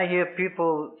know, when I hear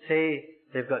people say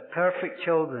they've got perfect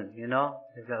children, you know,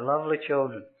 they've got lovely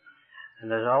children,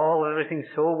 and there's everything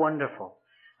so wonderful,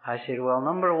 I said, well,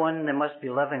 number one, they must be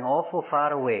living awful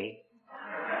far away,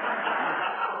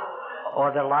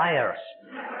 or they're liars,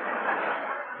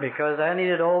 because I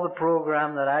needed all the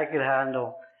program that I could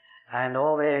handle, and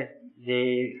all the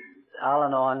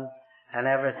Al-Anon and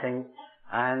everything,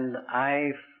 and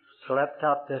I slept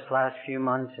up this last few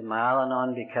months in my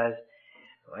Al-Anon because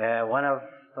one of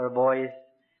our boys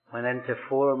went into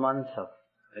 4 months of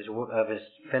his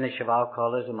finish of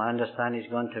alcoholism. I understand he's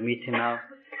going to meeting now,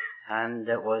 and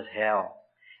it was hell.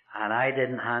 And I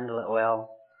didn't handle it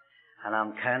well, and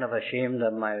I'm kind of ashamed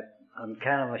of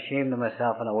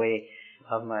myself in a way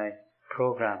of my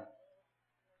program.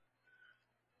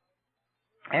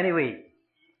 Anyway,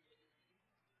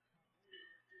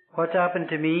 what's happened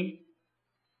to me?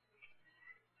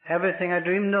 Everything I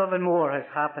dreamed of and more has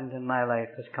happened in my life,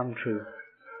 has come true.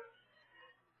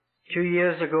 2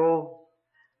 years ago,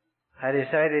 I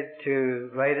decided to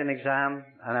write an exam,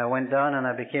 and I went down and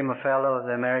I became a fellow of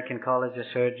the American College of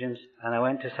Surgeons, and I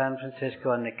went to San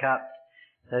Francisco, and they capped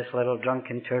this little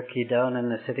drunken turkey down in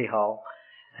the City Hall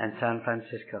in San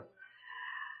Francisco.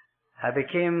 I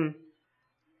became,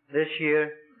 this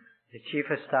year, the Chief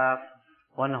of Staff,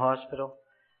 one hospital,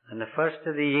 and the first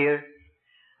of the year,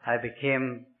 I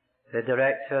became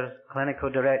the Clinical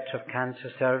Director of Cancer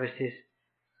Services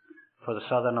for the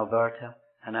Southern Alberta,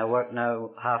 and I work now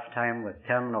half-time with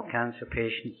terminal cancer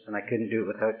patients, and I couldn't do it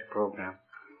without the program.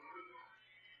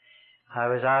 I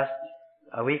was asked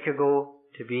a week ago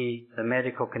to be the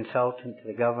medical consultant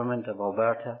to the government of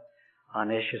Alberta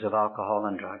on issues of alcohol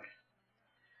and drugs.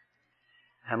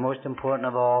 And most important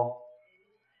of all,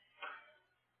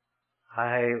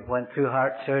 I went through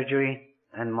heart surgery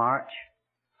in March.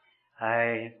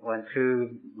 I went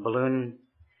through balloon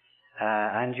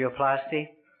angioplasty.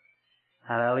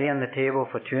 And I lay on the table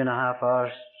for 2.5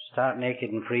 hours, stark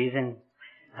naked and freezing,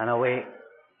 and I wait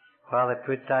while they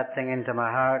put that thing into my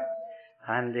heart,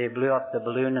 and they blew up the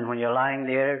balloon. And when you're lying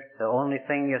there, the only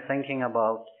thing you're thinking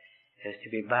about is to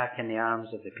be back in the arms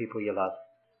of the people you love.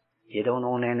 You don't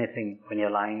own anything when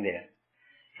you're lying there.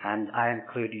 And I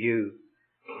include you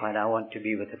when I want to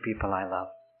be with the people I love.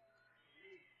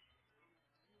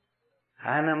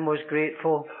 And I'm most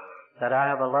grateful that I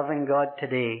have a loving God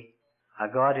today, a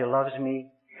God who loves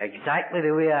me exactly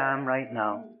the way I am right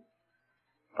now,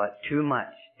 but too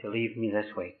much to leave me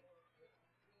this way.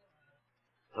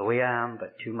 The way I am,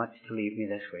 but too much to leave me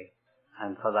this way.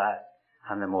 And for that,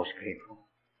 I'm the most grateful.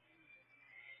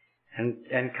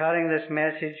 And carrying this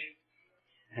message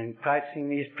and practicing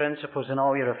these principles in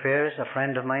all your affairs, a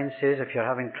friend of mine says if you're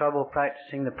having trouble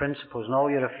practicing the principles in all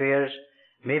your affairs,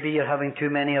 maybe you're having too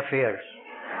many affairs.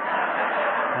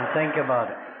 And think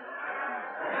about it.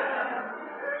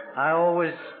 I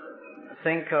always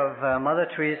think of Mother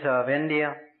Teresa of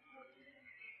India,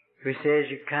 who says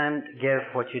you can't give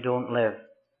what you don't live.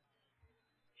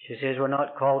 She says we're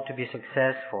not called to be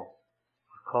successful,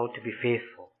 we're called to be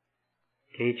faithful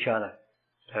to each other,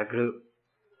 to a group,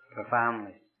 to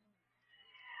families.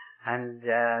 And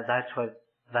that's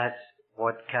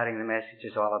what carrying the message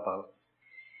is all about.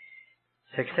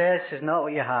 Success is not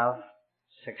what you have.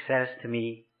 Success to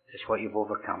me is what you've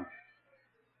overcome.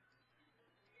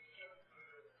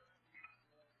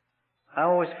 I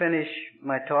always finish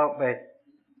my talk by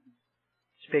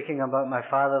speaking about my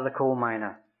father, the coal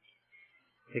miner.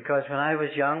 Because when I was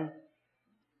young,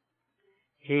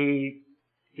 he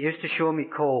used to show me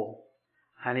coal.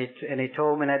 And he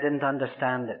told me, and I didn't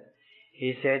understand it.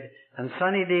 He said, on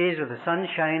sunny days with the sun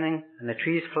shining and the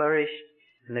trees flourished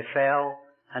and they fell,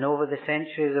 and over the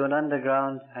centuries they went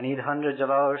underground and he had hundreds of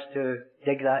hours to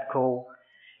dig that coal.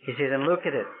 He said, and look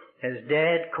at it. It's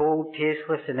dead, cold,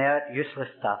 tasteless, inert, useless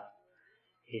stuff.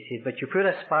 He said, but you put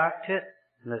a spark to it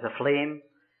and there's a flame.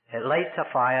 It lights a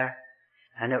fire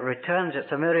and it returns.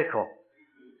 It's a miracle.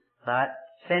 That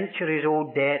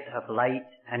centuries-old debt of light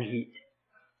and heat.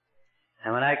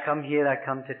 And when I come here, I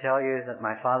come to tell you that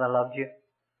my Father loved you.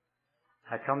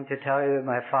 I come to tell you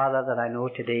my Father that I know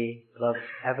today loves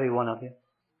every one of you.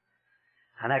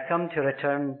 And I come to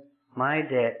return my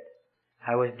debt.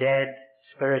 I was dead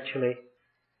spiritually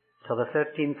till the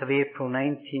 13th of April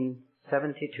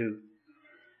 1972.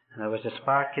 And there was a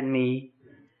spark in me,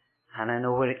 and I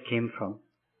know where it came from.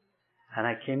 And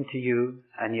I came to you,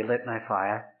 and you lit my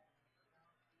fire.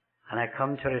 And I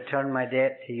come to return my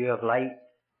debt to you of light,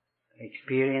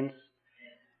 experience,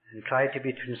 and try to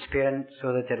be transparent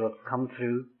so that it will come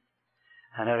through.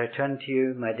 And I return to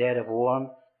you my debt of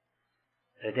warmth,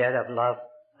 the debt of love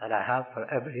that I have for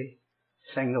every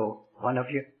single one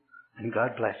of you. And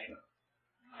God bless you.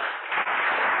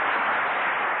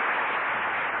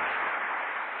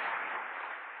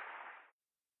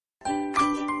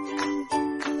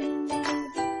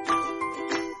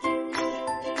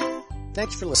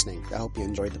 Thanks for listening. I hope you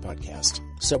enjoyed the podcast.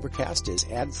 Sobercast is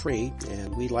ad-free,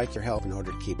 and we'd like your help in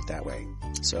order to keep it that way.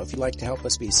 So if you'd like to help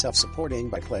us be self-supporting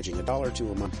by pledging $1 or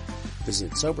 $2 a month,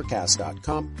 visit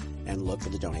Sobercast.com and look for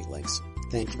the donate links.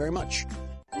 Thank you very much.